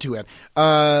should get to it.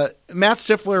 Matt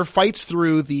Stifler fights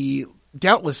through the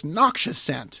doubtless noxious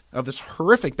scent of this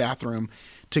horrific bathroom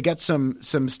to get some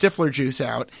Stifler juice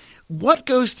out. What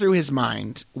goes through his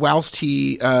mind whilst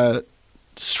he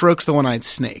strokes the one-eyed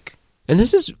snake? And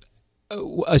this is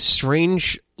a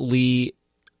strangely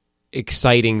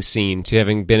exciting scene to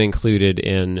having been included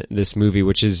in this movie,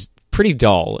 which is pretty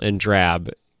dull and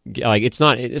drab. Like it's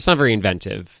not very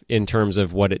inventive in terms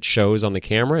of what it shows on the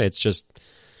camera. It's just,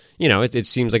 it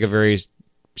seems like a very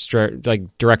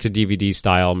like direct-to-DVD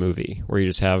style movie where you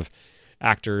just have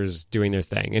actors doing their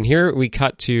thing. And here we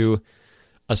cut to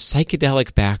a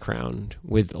psychedelic background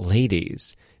with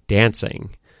ladies dancing.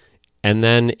 And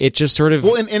then it just sort of...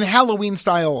 Well, in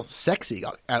Halloween-style sexy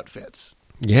outfits.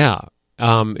 Yeah.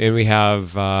 And we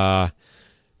have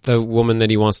the woman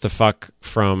that he wants to fuck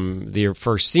from the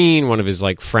first scene, one of his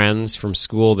like friends from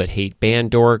school that hate band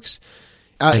dorks.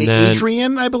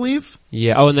 Adrian, I believe.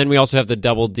 Yeah. Oh, and then we also have the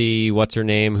double D, what's her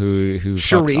name, who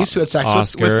Charisse, who had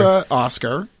sex with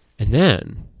Oscar. And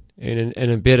then, in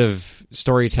a bit of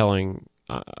storytelling,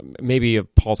 maybe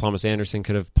Paul Thomas Anderson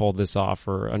could have pulled this off,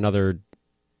 or another...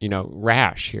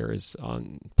 Rash here is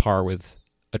on par with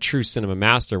a true cinema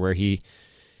master, where he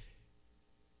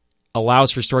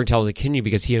allows for storytelling to continue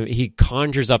because he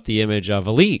conjures up the image of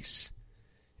Elise.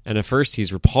 And at first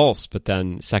he's repulsed, but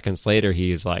then seconds later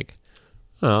he's like,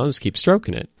 oh, I'll just keep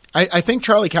stroking it. I think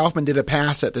Charlie Kaufman did a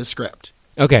pass at this script.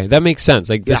 Okay, that makes sense.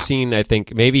 Like this scene, I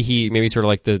think maybe sort of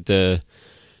like the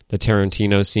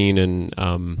Tarantino scene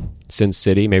in Sin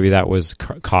City. Maybe that was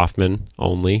Kaufman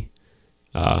only.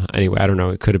 Anyway, I don't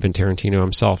know. It could have been Tarantino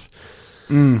himself.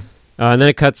 And then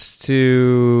it cuts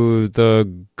to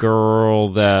the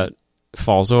girl that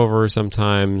falls over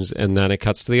sometimes, and then it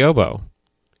cuts to the oboe.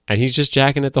 And he's just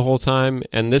jacking it the whole time.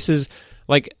 And this is,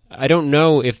 like, I don't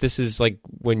know if this is, like,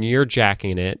 when you're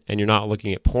jacking it and you're not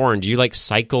looking at porn, do you, like,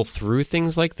 cycle through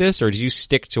things like this? Or do you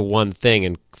stick to one thing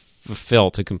and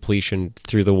fulfill to completion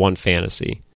through the one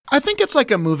fantasy? I think it's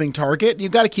like a moving target.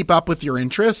 You've got to keep up with your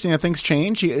interests. Things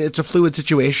change. It's a fluid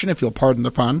situation, if you'll pardon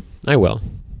the pun. I will.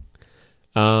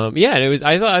 Yeah, and it was.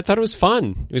 I thought it was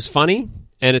fun. It was funny,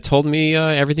 and it told me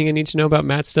everything I need to know about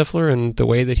Matt Stifler and the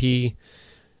way that he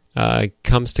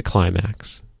comes to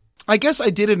climax. I guess I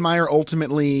did admire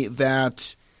ultimately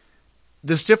that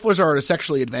the Stiflers are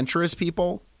sexually adventurous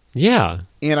people. Yeah.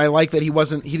 And I like that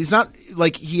he's not,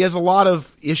 like, he has a lot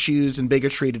of issues and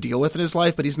bigotry to deal with in his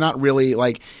life, but he's not really,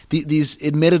 like, these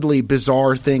admittedly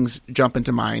bizarre things jump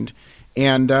into mind.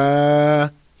 And,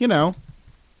 God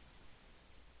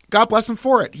bless him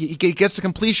for it. He gets to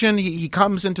completion. He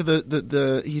comes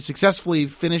into he successfully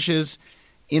finishes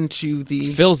into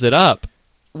the... Fills it up.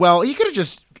 Well, he could have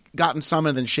just gotten some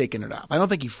and then shaken it up. I don't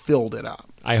think he filled it up.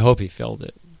 I hope he filled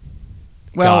it.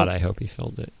 Well, God, I hope he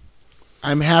filled it.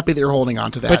 I'm happy that you're holding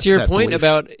on to that. But to your point belief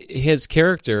about his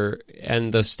character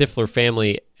and the Stifler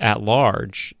family at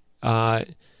large, I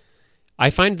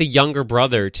find the younger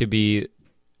brother to be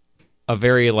a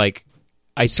very, like,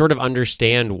 I sort of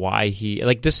understand why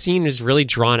this scene is really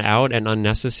drawn out and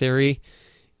unnecessary,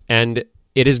 and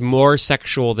it is more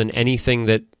sexual than anything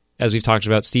that, as we've talked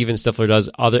about, Steven Stifler does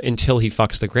until he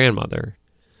fucks the grandmother.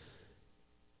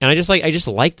 And I just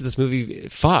like that this movie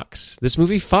fucks. This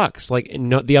movie fucks. Like,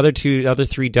 no, the other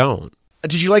three don't.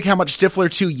 Did you like how much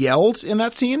Stifler 2 yelled in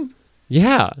that scene?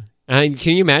 Yeah. And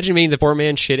can you imagine being the poor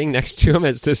man shitting next to him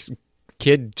as this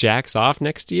kid jacks off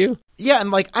next to you? Yeah,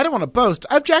 and, like, I don't want to boast.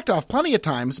 I've jacked off plenty of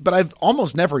times, but I've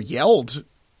almost never yelled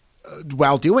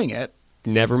while doing it.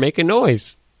 Never make a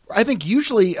noise. I think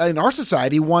usually in our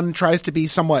society, one tries to be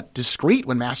somewhat discreet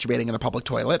when masturbating in a public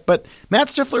toilet, but Matt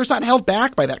Stifler is not held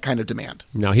back by that kind of demand.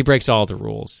 No, he breaks all the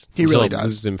rules. He really does.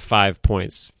 Loses him 5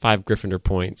 points, 5 Gryffindor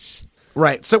points.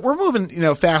 Right. So we're moving,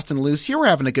 fast and loose here. We're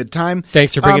having a good time.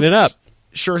 Thanks for bringing it up.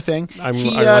 Sure thing. I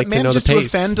like to know the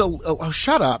pace.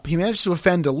 Shut up. He managed to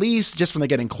offend Elise just when they're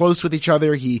getting close with each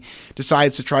other. He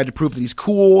decides to try to prove that he's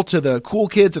cool to the cool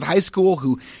kids at high school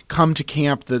who come to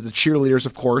camp, the cheerleaders,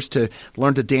 of course, to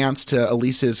learn to dance to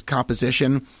Elise's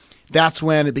composition. That's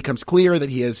when it becomes clear that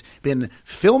he has been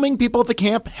filming people at the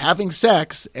camp having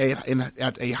sex at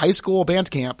a high school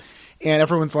band camp. And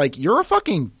everyone's like, you're a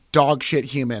fucking dog shit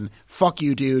human. Fuck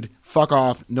you, dude. Fuck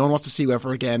off. No one wants to see you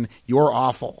ever again. You're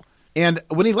awful. And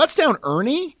when he lets down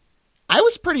Ernie, I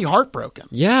was pretty heartbroken.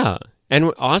 Yeah.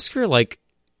 And Oscar, like,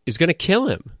 is going to kill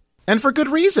him. And for good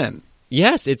reason.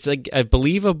 Yes, it's like a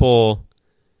believable...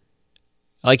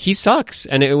 Like, he sucks.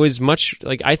 And it was much...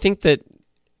 Like, I think that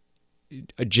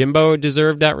Jimbo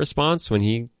deserved that response when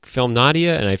he filmed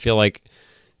Nadia, and I feel like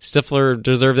Stifler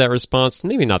deserved that response.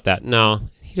 Maybe not that. No,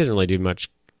 he doesn't really do much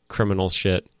criminal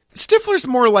shit. Stifler's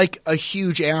more like a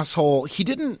huge asshole. He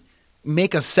didn't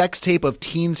make a sex tape of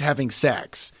teens having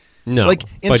sex. No, like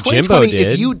in but 2020,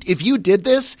 Jimbo did. if you did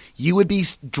this, you would be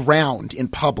drowned in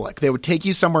public. They would take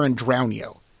you somewhere and drown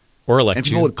you, or elect and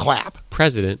people would clap.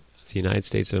 President of the United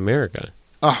States of America.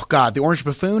 Oh God, the orange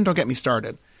buffoon! Don't get me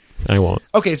started. I won't.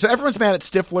 Okay, so everyone's mad at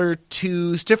Stifler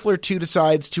 2. Stifler 2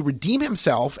 decides to redeem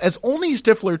himself, as only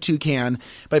Stifler 2 can,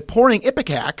 by pouring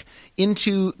Ipecac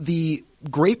into the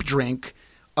grape drink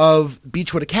of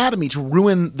Beechwood Academy to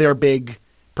ruin their big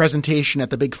presentation at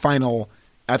the big final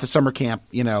at the summer camp.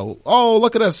 You know, oh,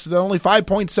 look at us. Only 5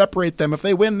 points separate them. If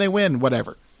they win, they win.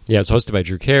 Whatever. Yeah, it's hosted by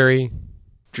Drew Carey.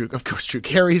 Of course, Drew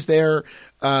Carey's there.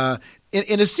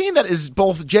 In a scene that is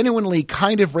both genuinely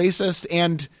kind of racist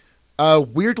and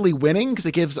weirdly winning, because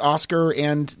it gives Oscar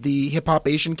and the hip-hop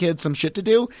Asian kid some shit to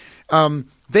do.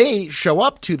 They show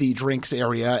up to the drinks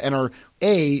area and are,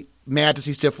 mad to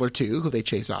see Stifler 2, who they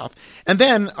chase off, and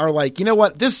then are like, you know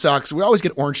what, this sucks. We always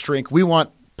get orange drink. We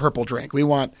want purple drink. We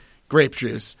want grape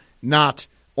juice, not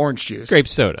orange juice. Grape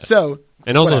soda. So,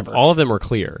 and also, whatever. all of them were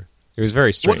clear. It was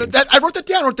very strange. Well, I wrote that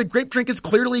down. The grape drink is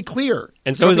clearly clear.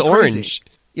 And so is orange.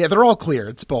 Yeah, they're all clear.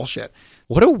 It's bullshit.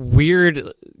 What a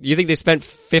weird... You think they spent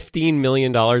 $15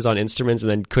 million on instruments and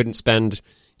then couldn't spend,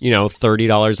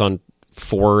 $30 on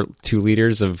 2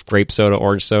 liters of grape soda,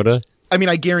 orange soda? I mean,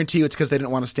 I guarantee you it's because they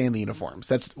didn't want to stain the uniforms.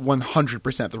 That's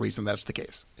 100% the reason that's the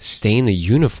case. Stain the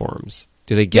uniforms?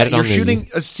 Do they get it on you're shooting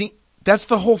a scene... That's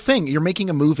the whole thing. You're making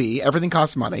a movie. Everything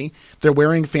costs money. They're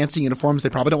wearing fancy uniforms they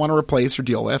probably don't want to replace or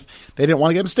deal with. They didn't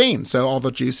want to get them stained, so all the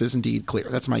juice is indeed clear.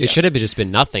 That's my guess. It should have just been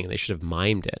nothing. They should have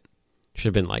mimed it. Should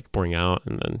have been like pouring out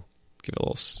and then give it a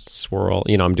little swirl.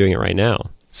 I'm doing it right now.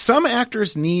 Some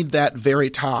actors need that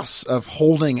veritas of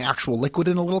holding actual liquid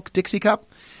in a little Dixie cup,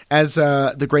 as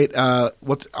the great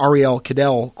what's Ariel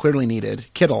Kittle clearly needed.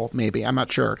 Kittle, maybe, I'm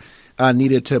not sure,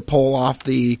 needed to pull off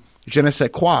the je ne sais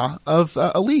quoi of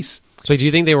Elise. So do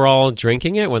you think they were all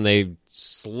drinking it when they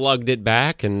slugged it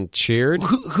back and cheered?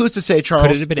 Who's to say, Charles?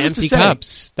 Could it have been empty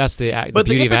cups? That's the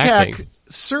beauty of acting.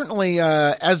 Certainly,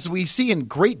 as we see in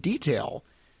great detail,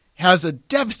 has a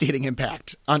devastating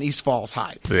impact on East Falls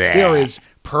High. Blech. There is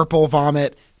purple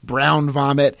vomit, brown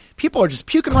vomit. People are just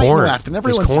puking right and left, and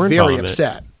everyone's very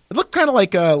upset. It looked kind of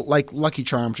like Lucky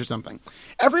Charms or something.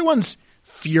 Everyone's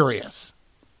furious.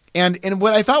 And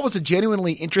what I thought was a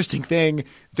genuinely interesting thing,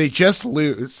 they just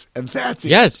lose, and that's it.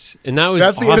 Yes, and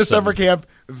that's the end of summer camp.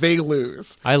 They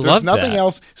lose. There's nothing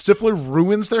else. Stifler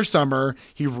ruins their summer.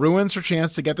 He ruins their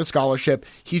chance to get the scholarship.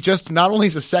 He just not only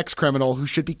is a sex criminal who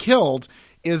should be killed,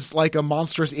 is like a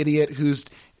monstrous idiot whose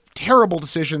terrible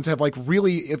decisions have like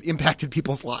really impacted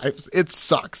people's lives. It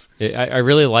sucks. I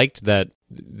really liked that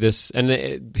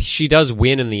she does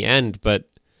win in the end, but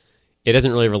it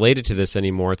isn't really related to this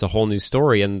anymore. It's a whole new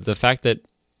story. And the fact that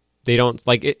they don't,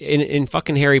 like, in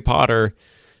fucking Harry Potter,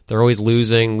 they're always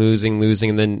losing,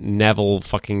 and then Neville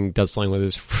fucking does something with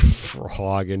his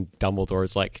frog, and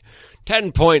Dumbledore's like,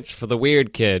 10 points for the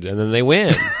weird kid, and then they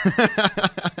win.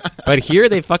 But here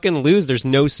they fucking lose. There's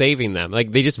no saving them.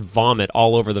 Like, they just vomit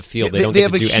all over the field. They don't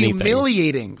get to do anything. They have a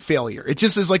humiliating failure. It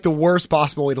just is like the worst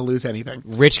possible way to lose anything.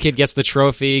 Rich kid gets the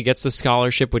trophy, gets the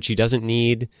scholarship, which he doesn't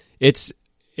need. It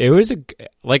was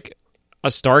a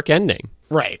Stark ending.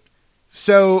 Right.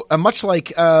 So much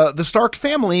like the Stark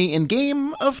family in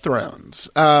Game of Thrones,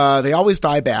 they always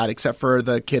die bad except for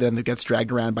the kid that gets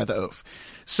dragged around by the oaf.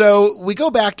 So we go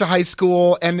back to high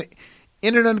school, and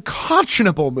in an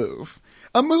unconscionable move,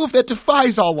 a move that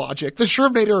defies all logic, the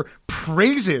Shermanator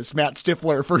praises Matt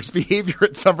Stifler for his behavior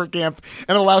at summer camp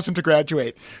and allows him to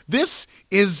graduate. This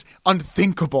is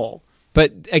unthinkable.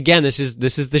 But again, this is the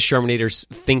Shermanator's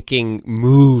thinking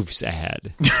moves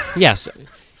ahead. Yes.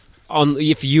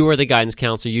 If you were the guidance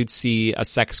counselor, you'd see a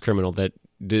sex criminal that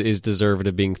is deserving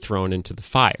of being thrown into the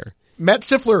fire. Matt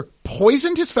Stifler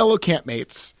poisoned his fellow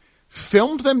campmates,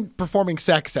 filmed them performing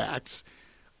sex acts,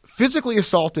 physically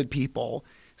assaulted people,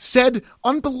 said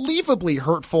unbelievably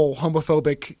hurtful,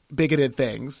 homophobic, bigoted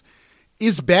things,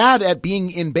 is bad at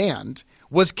being in band,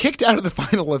 was kicked out of the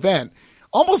final event,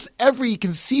 almost every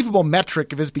conceivable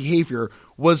metric of his behavior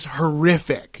was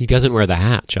horrific. He doesn't wear the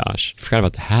hat, Josh. You forgot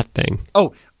about the hat thing.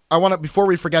 Oh, I want to, before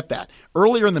we forget that,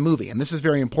 earlier in the movie, and this is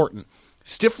very important,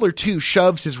 Stifler 2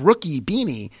 shoves his rookie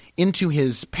beanie into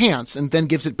his pants and then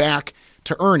gives it back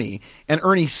to Ernie. And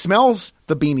Ernie smells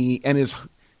the beanie and is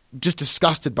just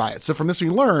disgusted by it. So from this we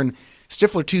learn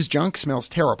Stifler 2's junk smells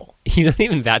terrible. He's not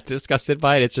even that disgusted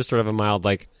by it. It's just sort of a mild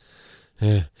like...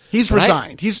 He's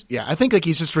resigned. I think like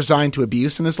he's just resigned to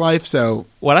abuse in his life. So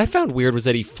what I found weird was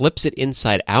that he flips it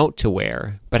inside out to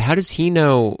wear. But how does he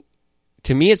know?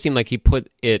 To me, it seemed like he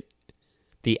put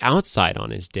the outside on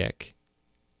his dick.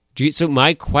 So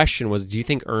my question was, do you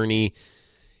think Ernie...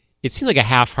 It seemed like a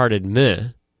half-hearted meh.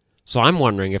 So I'm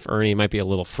wondering if Ernie might be a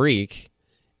little freak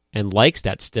and likes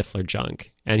that Stifler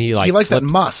junk. And he likes that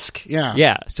musk. Yeah.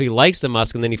 Yeah. So he likes the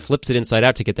musk and then he flips it inside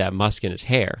out to get that musk in his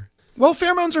hair. Well,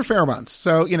 pheromones are pheromones.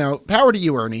 So, power to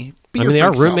you, Ernie. They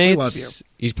are roommates. We love you.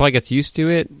 He probably gets used to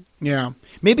it. Yeah.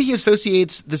 Maybe he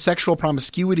associates the sexual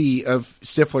promiscuity of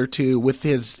Stifler 2 with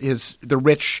the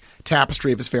rich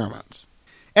tapestry of his pheromones.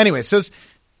 Anyway, so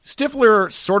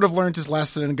Stifler sort of learns his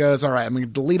lesson and goes, all right, I'm going to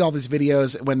delete all these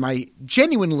videos. When my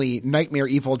genuinely nightmare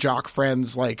evil jock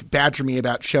friends badger me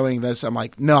about showing this, I'm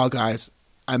like, no, guys,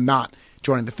 I'm not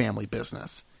joining the family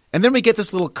business. And then we get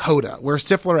this little coda where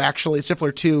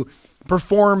Stifler 2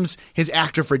 performs his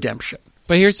act of redemption.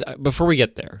 But before we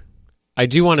get there, I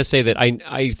do want to say that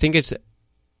I think it's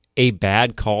a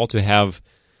bad call to have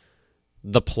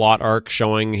the plot arc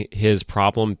showing his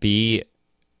problem be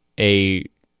a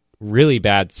really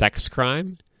bad sex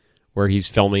crime where he's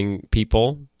filming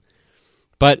people.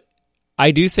 But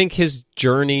I do think his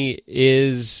journey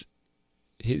is...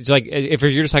 He's like, if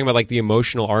you're just talking about the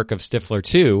emotional arc of Stifler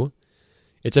 2,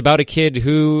 it's about a kid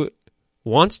who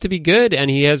wants to be good and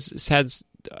he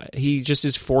just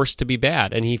is forced to be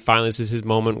bad. And this is his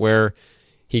moment where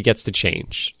he gets to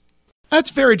change.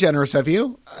 That's very generous of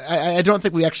you. I don't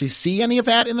think we actually see any of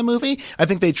that in the movie. I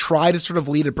think they try to sort of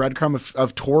lead a breadcrumb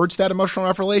of towards that emotional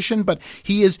revelation, but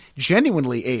he is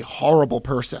genuinely a horrible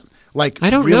person. I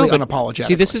don't really know, unapologetic.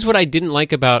 See, this is what I didn't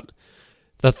like about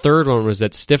the third one was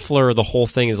that Stifler, the whole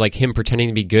thing is like him pretending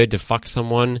to be good to fuck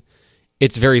someone.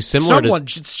 It's very similar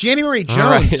it's January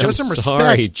Jones. Right, Show some respect.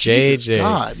 Sorry, JJ.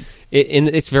 God.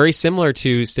 It's very similar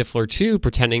to Stifler 2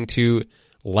 pretending to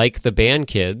like the band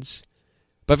kids.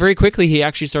 But very quickly, he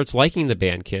actually starts liking the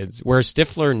band kids, whereas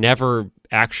Stifler never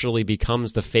actually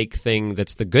becomes the fake thing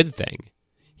that's the good thing.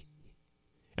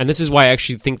 And this is why I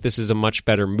actually think this is a much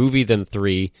better movie than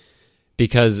 3,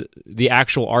 because the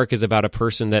actual arc is about a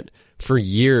person that for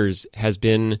years has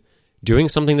been doing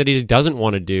something that he doesn't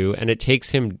want to do, and it takes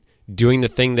him doing the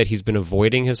thing that he's been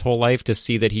avoiding his whole life to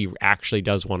see that he actually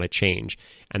does want to change.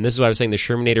 And this is why I was saying the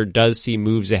Shermanator does see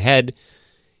moves ahead.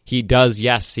 He does,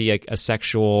 yes, see a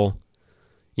sexual...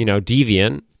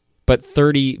 deviant, but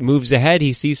 30 moves ahead,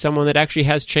 he sees someone that actually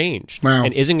has changed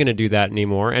and isn't going to do that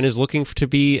anymore and is looking to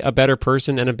be a better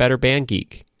person and a better band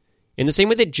geek. In the same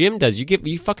way that Jim does.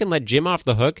 You fucking let Jim off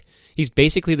the hook. He's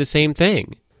basically the same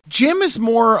thing. Jim is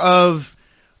more of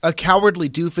a cowardly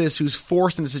doofus who's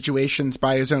forced into situations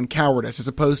by his own cowardice as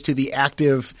opposed to the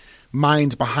active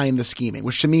mind behind the scheming,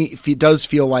 which to me does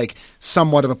feel like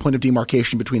somewhat of a point of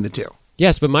demarcation between the two.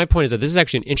 Yes, but my point is that this is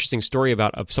actually an interesting story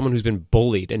about someone who's been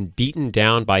bullied and beaten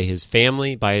down by his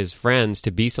family, by his friends,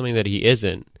 to be something that he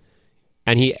isn't.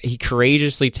 And he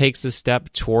courageously takes the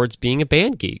step towards being a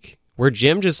band geek, where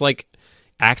Jim just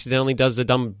accidentally does the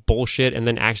dumb bullshit and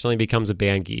then accidentally becomes a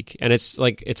band geek. And it's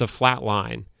a flat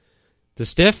line.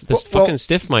 Fucking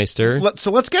Stiffmeister.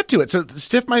 So let's get to it. So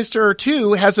Stiffmeister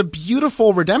 2 has a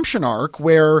beautiful redemption arc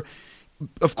where...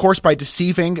 Of course, by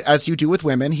deceiving, as you do with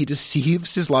women, he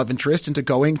deceives his love interest into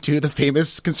going to the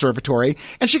famous conservatory.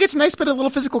 And she gets a nice bit of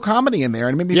little physical comedy in there.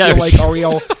 And it made me feel like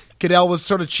Ariel Cadell was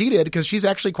sort of cheated because she's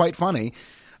actually quite funny.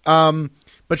 But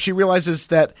she realizes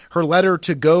that her letter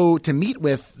to go to meet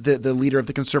with the leader of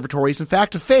the conservatory is in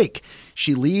fact a fake.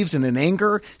 She leaves in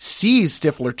anger, sees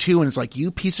Stifler 2 and is like, you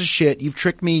piece of shit, you've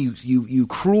tricked me, you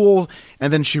cruel.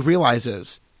 And then she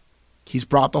realizes... He's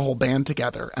brought the whole band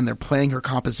together, and they're playing her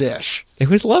composition. It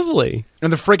was lovely.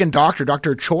 And the friggin' doctor,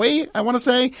 Dr. Choi, I want to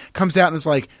say, comes out and is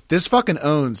like, this fucking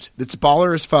owns. It's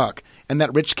baller as fuck. And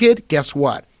that rich kid, guess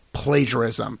what?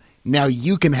 Plagiarism. Now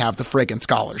you can have the friggin'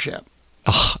 scholarship.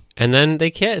 Oh, and then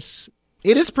they kiss.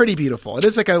 It is pretty beautiful. It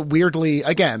is like a weirdly,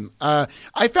 again, I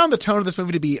found the tone of this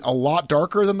movie to be a lot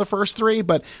darker than the first 3,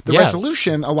 but the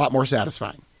resolution a lot more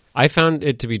satisfying. I found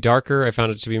it to be darker. I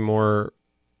found it to be more...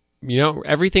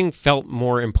 everything felt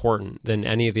more important than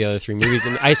any of the other three movies.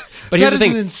 And but that here's the is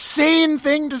thing. an insane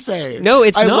thing to say. No,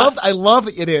 it's not. I love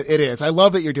it. It is. I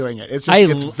love that you're doing it. It's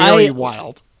very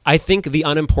wild. I think the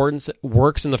unimportance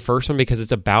works in the first one because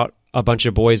it's about a bunch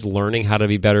of boys learning how to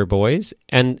be better boys.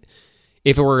 And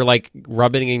if it were like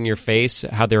rubbing in your face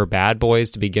how they were bad boys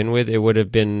to begin with, it would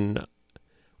have been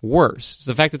worse. It's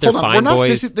the fact that they're fine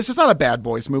boys. This is not a bad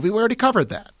boys movie. We already covered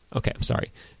that. Okay, I'm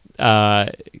sorry.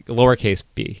 Lowercase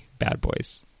b, bad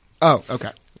boys. Oh,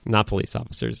 okay. Not police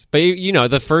officers. But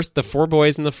the four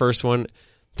boys in the first one,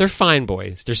 they're fine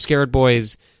boys. They're scared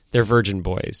boys. They're virgin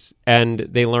boys. And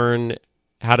they learn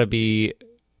how to be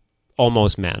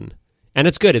almost men. And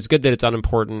it's good. It's good that it's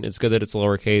unimportant. It's good that it's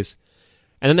lowercase.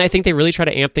 And then I think they really try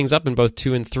to amp things up in both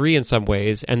 2 and 3 in some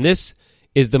ways. And this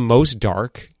is the most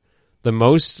dark, the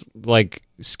most like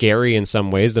scary in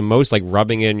some ways, the most like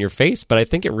rubbing it in your face. But I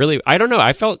think it really, I don't know.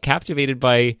 I felt captivated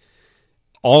by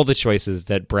all the choices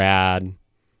that Brad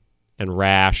and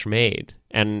Rash made.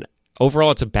 And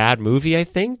overall, it's a bad movie, I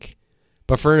think.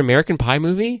 But for an American Pie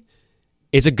movie,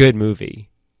 it's a good movie.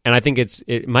 And I think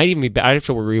it might even be, I have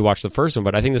to rewatch the first one,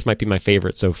 but I think this might be my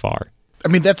favorite so far. I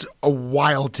mean, that's a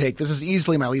wild take. This is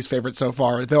easily my least favorite so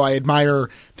far, though I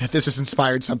admire that this has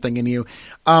inspired something in you.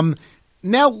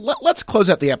 Now, let's close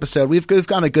out the episode. We've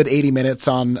gone a good 80 minutes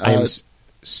on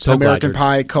so American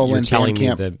Pie, you're telling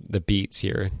Bandcamp. me the beats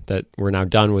here, that we're now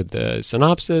done with the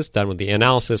synopsis, done with the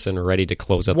analysis, and ready to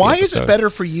close up the episode. Why is it better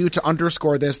for you to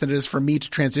underscore this than it is for me to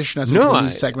transition us into a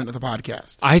new segment of the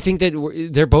podcast? I think that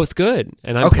they're both good,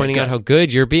 and I'm pointing out how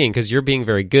good you're being, because you're being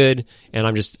very good, and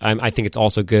I think it's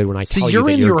also good when I tell you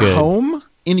that you're good. So you're in your home,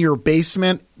 in your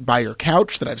basement, by your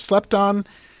couch that I've slept on.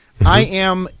 Mm-hmm. I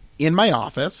am in my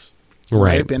office,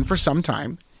 where I've been for some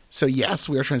time. So yes,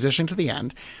 we are transitioning to the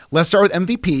end. Let's start with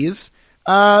MVPs.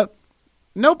 No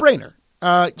brainer.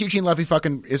 Eugene Levy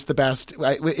fucking is the best.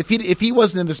 If he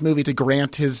wasn't in this movie to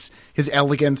grant his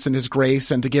elegance and his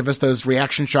grace and to give us those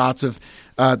reaction shots of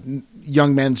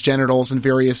young men's genitals and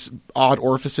various odd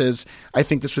orifices, I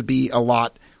think this would be a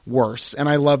lot worse. And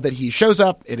I love that he shows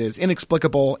up. It is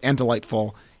inexplicable and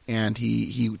delightful. And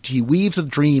he weaves a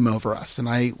dream over us. And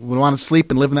I would want to sleep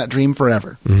and live in that dream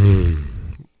forever. Mm.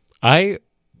 I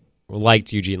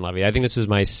liked Eugene Levy. I think this is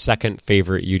my second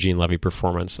favorite Eugene Levy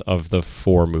performance of the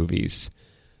 4 movies.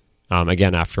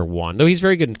 Again, after 1, though he's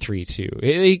very good in 3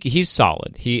 too. He's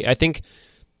solid. I think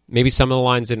maybe some of the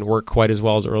lines didn't work quite as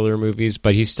well as earlier movies,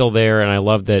 but he's still there, and I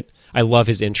love that. I love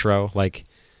his intro. Like,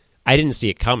 I didn't see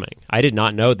it coming. I did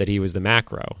not know that he was the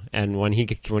macro, and when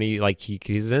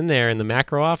he's in there in the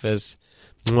macro office,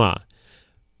 mwah.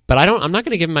 But I'm not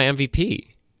going to give him my MVP.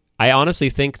 I honestly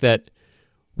think that.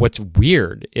 What's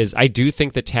weird is I do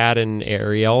think that Tad and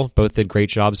Ariel both did great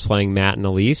jobs playing Matt and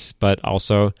Elise, but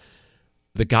also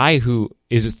the guy who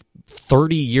is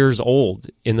 30 years old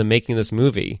in the making of this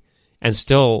movie and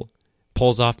still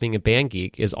pulls off being a band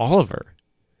geek is Oliver.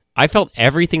 I felt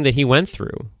everything that he went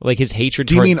through, like his hatred.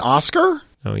 Do you mean Oscar?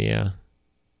 Oh yeah.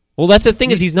 Well, that's the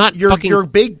thing is he's not your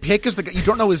big pick is the guy. You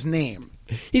don't know his name.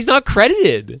 He's not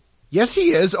credited. Yes,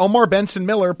 he is. Omar Benson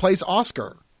Miller plays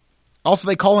Oscar. Also,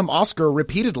 they call him Oscar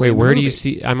repeatedly. Wait, where do you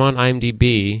see? I'm on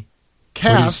IMDb.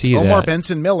 Cast Omar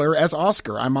Benson Miller as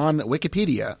Oscar. I'm on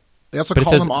Wikipedia. They also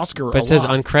call him Oscar. But it says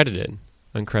uncredited.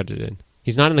 Uncredited.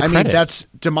 He's not in the credits. I mean, that's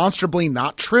demonstrably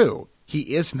not true. He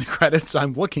is in the credits.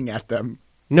 I'm looking at them.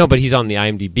 No, but he's on the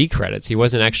IMDb credits. He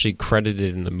wasn't actually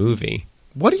credited in the movie.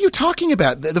 What are you talking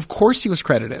about? Of course he was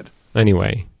credited.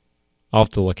 Anyway, I'll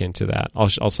have to look into that.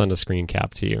 I'll send a screen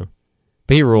cap to you.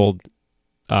 But he ruled.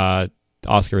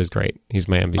 Oscar is great. He's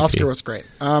my MVP. Oscar was great.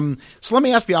 So let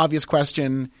me ask the obvious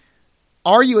question.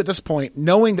 Are you at this point,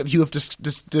 knowing that you have just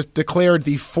declared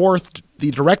the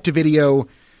direct-to-video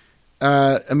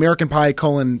American Pie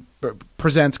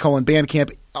presents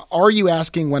Bandcamp, are you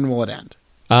asking when will it end?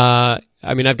 I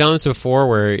mean, I've done this before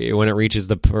where when it reaches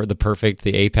the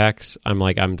apex, I'm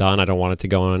like, I'm done. I don't want it to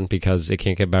go on because it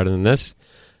can't get better than this.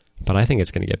 But I think it's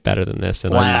going to get better than this,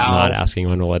 and I'm not asking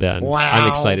when will it end. Wow. I'm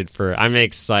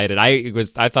excited.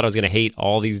 I thought I was going to hate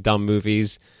all these dumb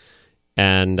movies,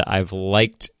 and I've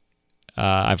liked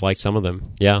some of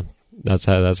them. Yeah, that's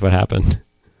what happened.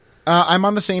 I'm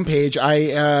on the same page.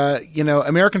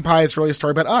 American Pie is really a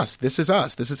story about us. This is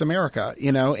us. This is America.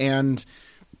 And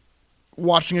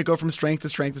watching it go from strength to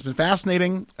strength has been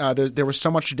fascinating. There was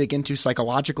so much to dig into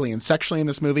psychologically and sexually in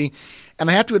this movie. And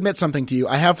I have to admit something to you.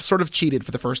 I have sort of cheated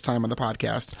for the first time on the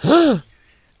podcast.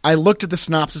 I looked at the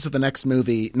synopsis of the next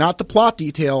movie, not the plot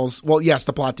details. Well, yes,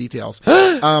 the plot details.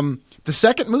 The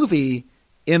second movie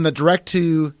in the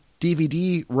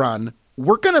direct-to-DVD run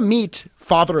we're going to meet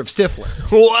Father of Stifler,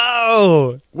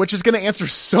 Whoa! which is going to answer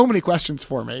so many questions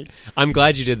for me. I'm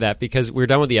glad you did that because we're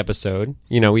done with the episode.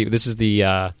 This is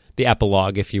the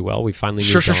epilogue, if you will. We finally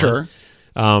moved on. Sure.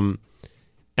 And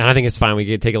I think it's fine. We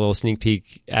could take a little sneak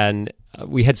peek, and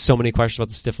we had so many questions about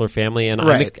the Stifler family, and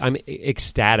Right. I'm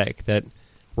ecstatic that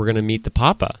we're going to meet the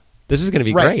Papa. This is going to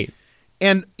be great.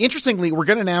 And interestingly, we're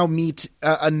going to now meet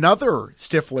another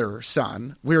Stifler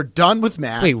son. We're done with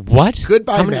Matt. Wait, what?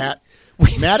 Goodbye, Matt.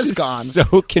 Matt this is gone. So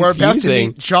confusing. We're about to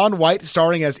meet John White,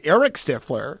 starring as Eric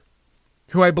Stifler,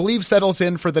 who I believe settles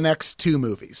in for the next 2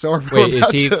 movies. So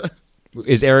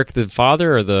is Eric the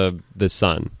father or the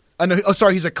son?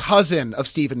 Sorry, he's a cousin of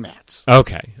Stephen Matz.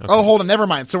 Okay. Oh, hold on. Never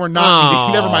mind. So we're not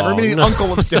meeting. Never mind. We're meeting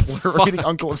Uncle of Stifler. We're meeting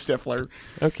Uncle of Stifler.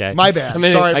 Okay. My bad.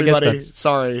 Sorry, everybody.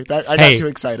 Sorry. I got too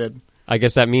excited. I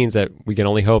guess that means that we can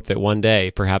only hope that one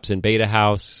day, perhaps in Beta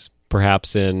House,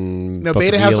 perhaps in Book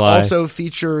Beta of House Eli. also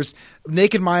features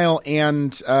Naked Mile,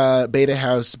 and Beta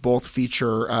House both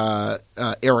feature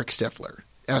Eric Stifler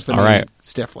as the main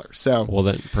Stifler. So, well,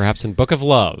 then perhaps in Book of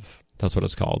Love. That's what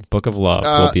it's called. Book of Love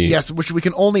will be... Yes, which we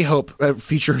can only hope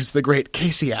features the great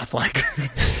Casey Affleck.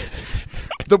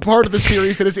 The part of the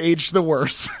series that has aged the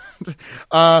worst.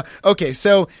 Okay,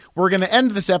 so we're going to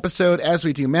end this episode, as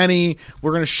we do many. We're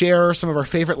going to share some of our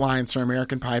favorite lines from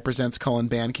American Pie Presents: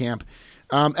 Bandcamp.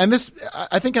 And this,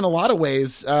 I think in a lot of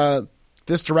ways,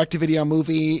 this direct-to-video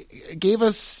movie gave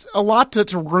us a lot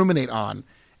to ruminate on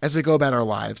as we go about our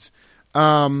lives.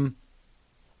 And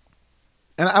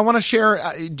I want to share.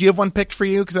 Do you have one picked for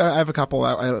you? Because I have a couple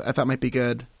I thought might be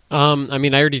good. I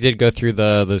already did go through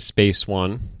the space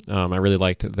one. I really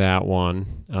liked that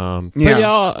one. But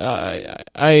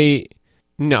I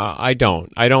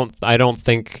don't. I don't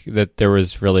think that there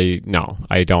was really. No,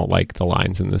 I don't like the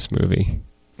lines in this movie.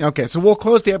 Okay, so we'll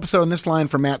close the episode on this line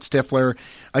from Matt Stifler,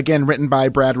 again written by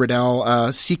Brad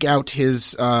Riddell. Seek out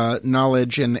his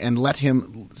knowledge and let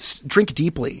him drink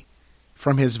deeply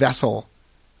from his vessel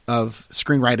of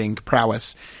screenwriting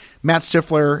prowess. Matt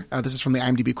Stifler, this is from the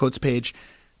IMDb quotes page.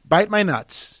 Bite my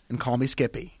nuts and call me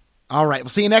Skippy. All right, we'll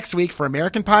see you next week for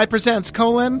American Pie Presents: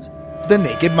 The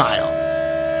Naked Mile.